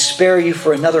 if he spare you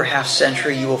for another half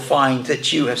century, you will find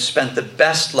that you have spent the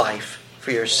best life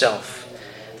for yourself,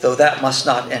 though that must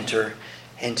not enter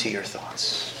into your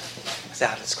thoughts. With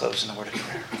that, let's close in the word of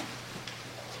prayer.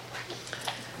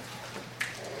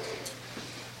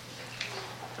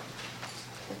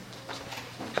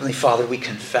 Heavenly Father, we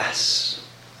confess,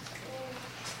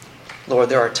 Lord,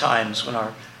 there are times when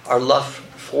our love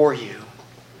for you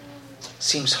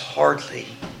seems hardly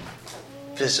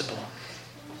visible.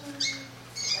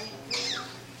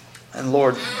 And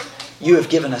Lord, you have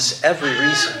given us every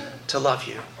reason to love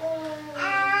you.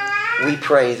 We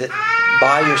pray that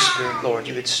by your Spirit, Lord,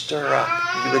 you would stir up,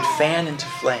 you would fan into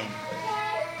flame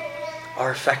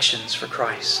our affections for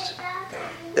Christ,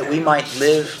 that we might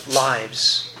live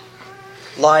lives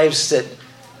that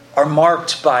are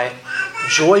marked by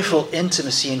joyful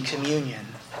intimacy and communion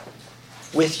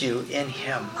with you in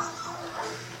him.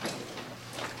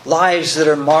 Lives that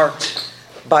are marked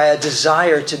by a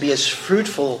desire to be as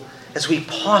fruitful as we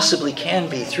possibly can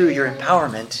be through your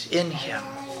empowerment in him.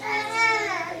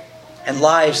 And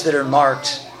lives that are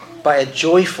marked by a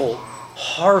joyful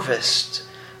harvest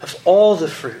of all the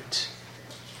fruit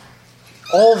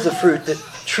that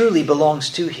truly belongs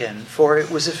to him, for it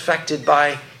was effected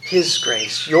by his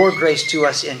grace, your grace to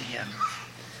us in him.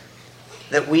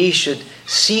 That we should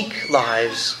seek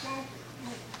lives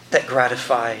that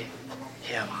gratify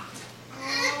him.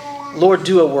 Lord,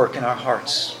 do a work in our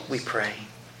hearts, we pray.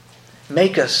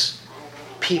 Make us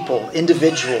people,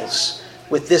 individuals,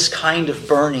 with this kind of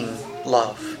burning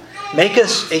love. Make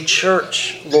us a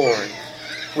church, Lord,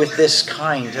 with this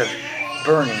kind of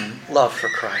burning love for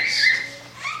Christ.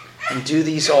 And do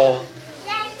these all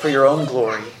for your own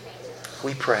glory,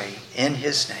 we pray. In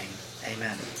his name,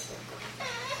 amen.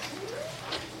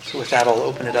 So with that, I'll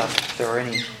open it up. If there are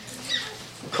any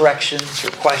corrections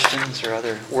or questions or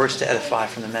other words to edify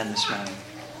from the men this morning.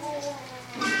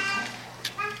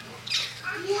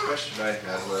 The question I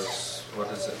had was, what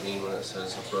does it mean when it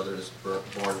says a brother is born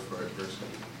for adversity?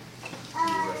 Can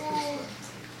you reference that?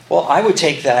 Well, I would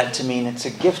take that to mean it's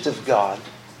a gift of God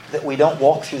that we don't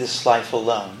walk through this life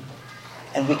alone.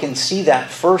 And we can see that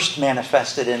first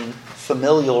manifested in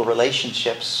familial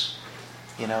relationships,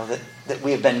 that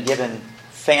we have been given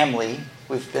family,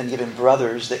 we've been given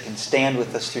brothers that can stand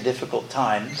with us through difficult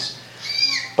times.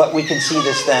 But we can see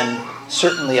this then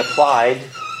certainly applied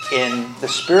in the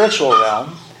spiritual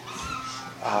realm.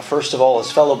 First of all,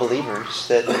 as fellow believers,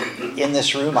 that in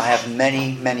this room I have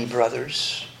many, many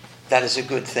brothers. That is a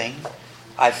good thing.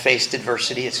 I've faced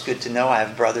adversity. It's good to know I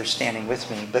have brothers standing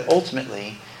with me. But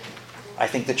ultimately, I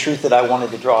think the truth that I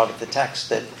wanted to draw out of the text,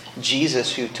 that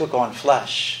Jesus, who took on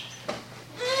flesh,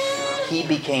 he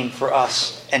became for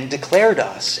us and declared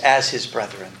us as his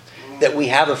brethren. That we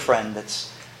have a friend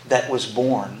that was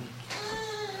born,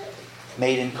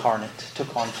 made incarnate,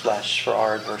 took on flesh for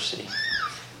our adversity.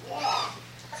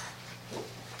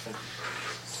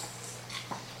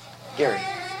 Gary.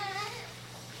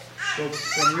 So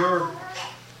from your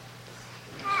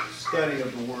study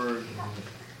of the Word,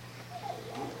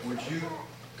 would you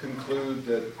conclude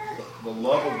that the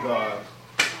love of God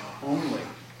only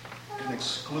and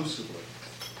exclusively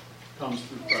comes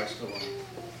through Christ alone?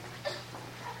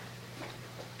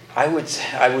 I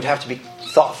would have to be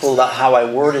thoughtful about how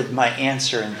I worded my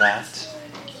answer in that.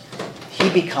 He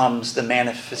becomes the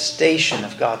manifestation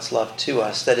of God's love to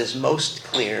us that is most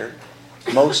clear,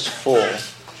 most full.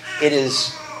 It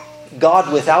is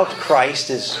God without Christ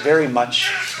is very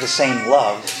much the same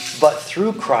love, but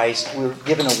through Christ we're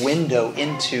given a window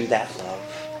into that love.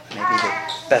 Maybe the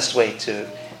best way to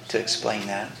explain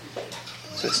that.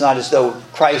 So it's not as though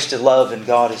Christ is love and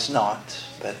God is not,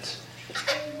 but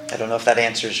I don't know if that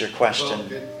answers your question.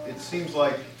 Well, it seems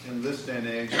like in this day and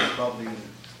age, and probably in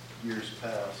years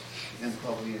past, and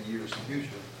probably in years future,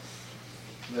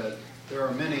 that there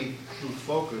are many who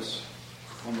focus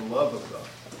on the love of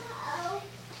God.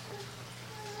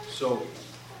 So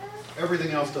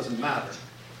everything else doesn't matter,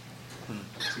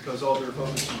 because all they're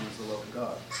focusing on is the love of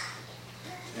God.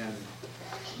 And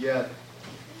yet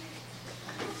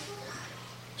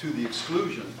to the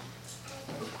exclusion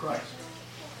of Christ.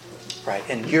 Right,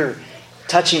 and you're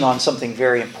touching on something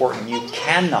very important. You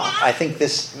cannot, I think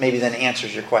this maybe then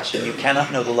answers your question, you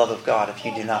cannot know the love of God if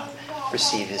you do not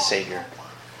receive His Savior.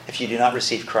 If you do not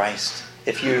receive Christ.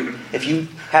 If you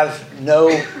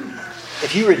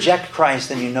reject Christ,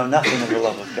 then you know nothing of the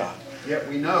love of God. Yet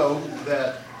we know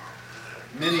that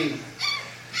many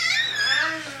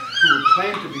who would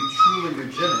claim to be truly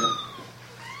regenerate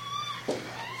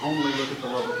only look at the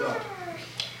love of God.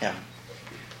 Yeah.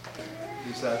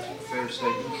 Is that a fair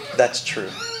statement? That's true.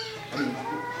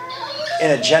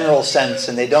 In a general sense,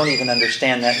 and they don't even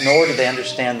understand that, nor do they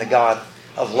understand the God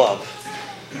of love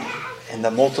and the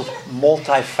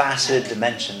multifaceted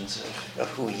dimensions of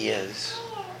who He is.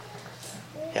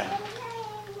 Yeah.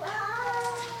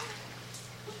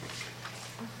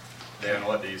 Dan,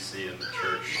 what do you see in the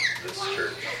church, this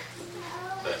church,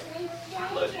 that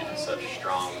led you to such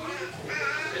strong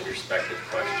introspective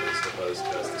questions to pose to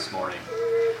us this morning?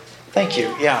 Thank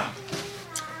you. Yeah.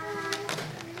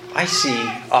 I see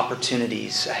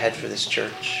opportunities ahead for this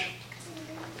church.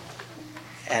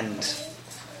 And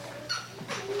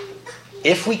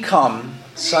if we come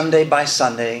Sunday by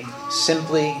Sunday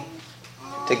simply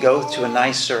to go to a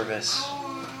nice service,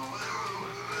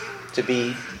 to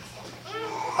be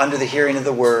under the hearing of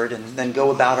the Word and then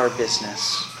go about our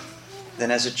business, then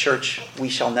as a church we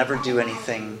shall never do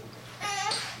anything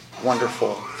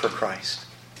wonderful for Christ.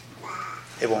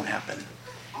 It won't happen.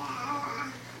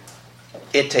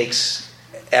 It takes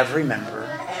every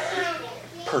member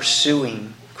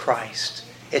pursuing Christ.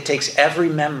 It takes every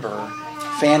member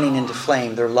fanning into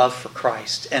flame their love for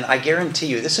Christ. And I guarantee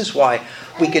you, this is why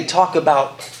we could talk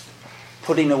about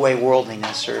putting away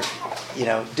worldliness or,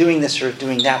 doing this or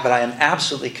doing that, but I am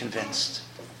absolutely convinced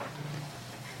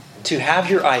to have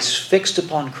your eyes fixed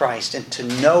upon Christ and to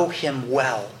know Him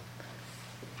well,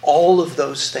 all of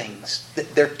those things,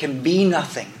 there can be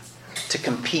nothing to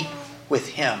compete with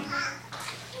Him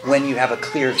when you have a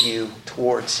clear view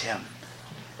towards Him.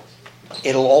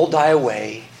 It'll all die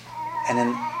away,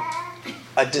 and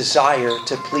a desire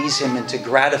to please Him and to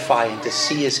gratify and to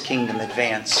see His kingdom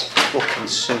advance will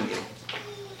consume you.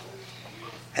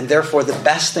 And therefore, the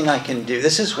best thing I can do,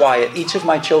 this is why at each of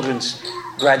my children's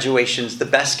graduations, the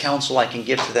best counsel I can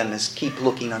give to them is keep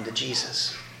looking unto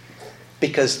Jesus.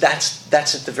 Because that's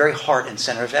at the very heart and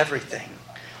center of everything.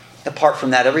 Apart from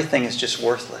that, everything is just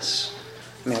worthless.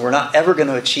 I mean, we're not ever going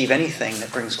to achieve anything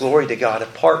that brings glory to God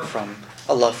apart from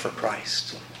a love for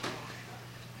Christ.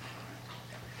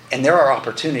 And there are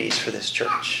opportunities for this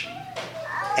church.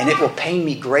 And it will pain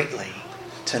me greatly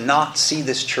to not see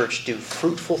this church do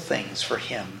fruitful things for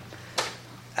Him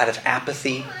out of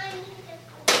apathy,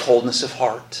 coldness of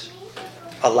heart,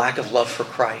 a lack of love for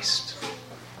Christ.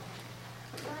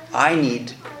 I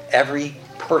need every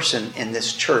person in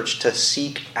this church to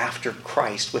seek after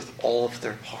Christ with all of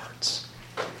their hearts.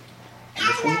 And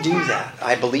if we do that,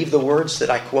 I believe the words that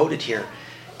I quoted here,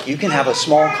 you can have a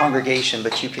small congregation,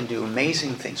 but you can do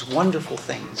amazing things, wonderful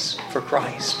things for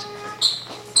Christ.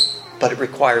 But it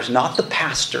requires not the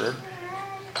pastor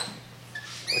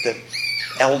or the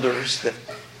elders,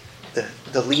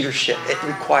 the leadership. It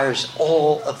requires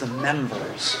all of the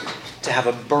members to have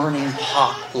a burning,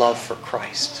 hot love for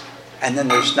Christ. And then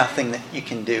there's nothing that you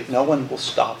can do. No one will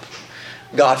stop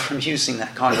God from using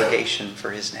that congregation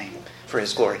for His name, for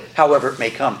His glory. However it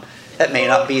may come. That may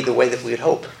not be the way that we would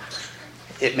hope.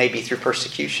 It may be through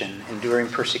persecution, enduring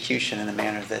persecution in a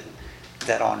manner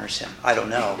that honors Him. I don't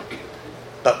know.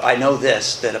 But I know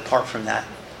this, that apart from that,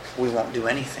 we won't do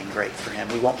anything great for Him.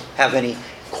 We won't have any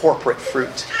corporate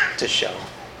fruit to show.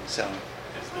 So,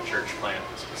 is the church plant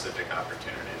a specific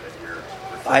opportunity that you're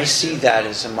referring I see to? that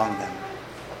as among them.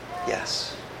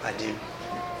 Yes, I do.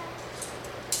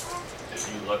 If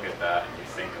you look at that and you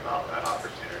think about that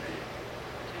opportunity,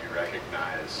 do you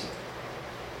recognize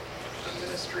the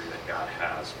ministry that God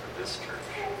has for this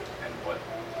church and what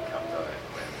comes of it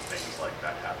when things like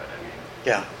that happen? I mean,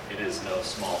 Yeah, it is no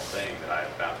small thing that I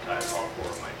have baptized all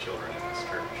 4 of my children in this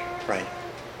church, right.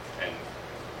 and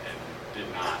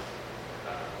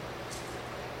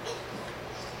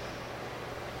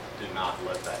did not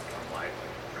let that come lightly.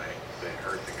 Right? They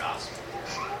heard the gospel,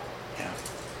 Yeah.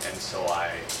 and so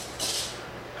I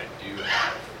do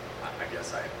have. I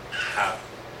guess I have.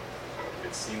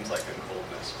 It seems like a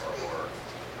coldness or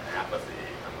an apathy.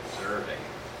 I'm observing.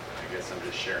 I guess I'm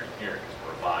just sharing here because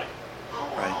we're a body.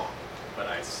 Right. But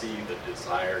I see the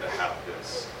desire to have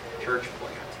this church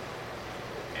plant,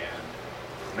 and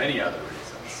for many other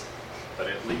reasons, but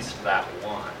at least that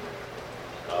one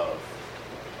of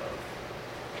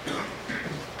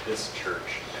this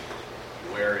church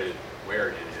where it is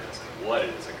and what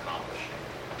it is accomplishing.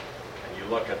 And you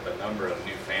look at the number of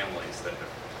new families that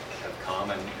have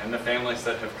come and the families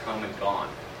that have come and gone.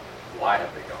 Why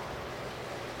have they gone?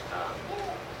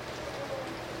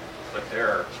 But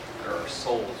there are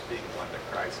souls being won to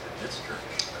Christ in this church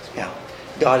as well.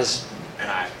 Yeah. God is,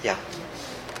 And yeah.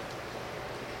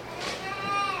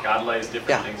 God lays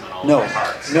different things on all No, of our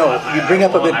hearts. no, you bring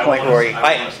up a good point, Rory.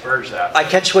 I want to spurge that. I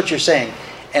catch what you're saying.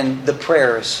 And the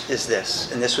prayer is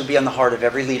this, and this would be on the heart of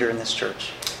every leader in this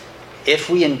church. If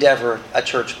we endeavor a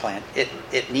church plant,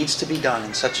 it needs to be done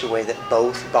in such a way that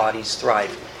both bodies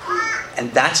thrive.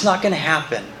 And that's not going to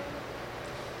happen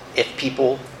if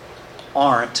people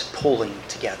aren't pulling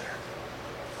together.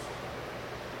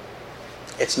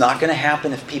 It's not going to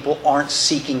happen if people aren't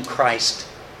seeking Christ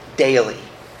daily,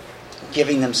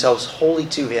 giving themselves wholly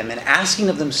to Him and asking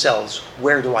of themselves,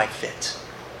 where do I fit?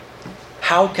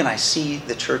 How can I see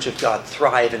the church of God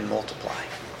thrive and multiply?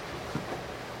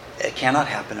 It cannot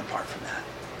happen apart from that.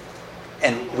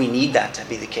 And we need that to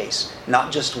be the case.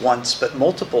 Not just once, but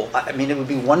multiple. I mean, it would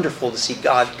be wonderful to see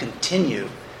God continue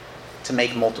to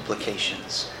make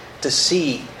multiplications. To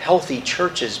see healthy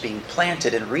churches being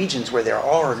planted in regions where there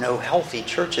are no healthy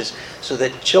churches, so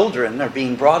that children are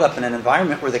being brought up in an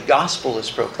environment where the gospel is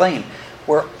proclaimed,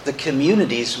 where the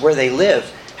communities where they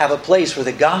live have a place where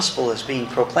the gospel is being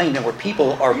proclaimed, and where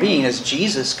people are being, as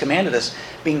Jesus commanded us,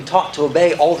 being taught to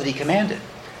obey all that He commanded.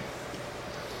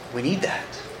 We need that.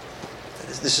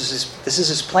 This is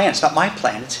His plan. It's not my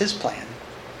plan. It's His plan.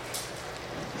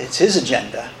 It's His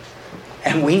agenda.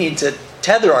 And we need to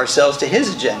tether ourselves to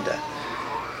His agenda.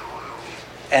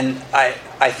 And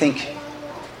I think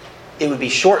it would be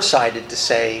short-sighted to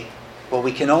say, well,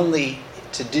 we can only,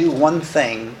 to do one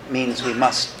thing means we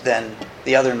must then,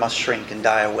 the other must shrink and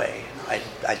die away.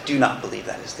 I do not believe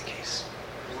that is the case.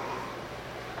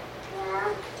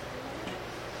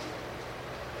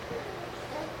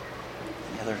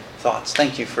 Any other thoughts?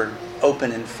 Thank you for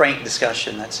open and frank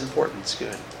discussion. That's important. It's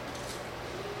good.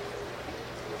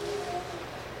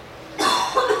 All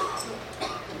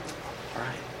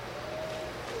right.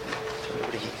 Turn it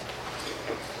over to Heath.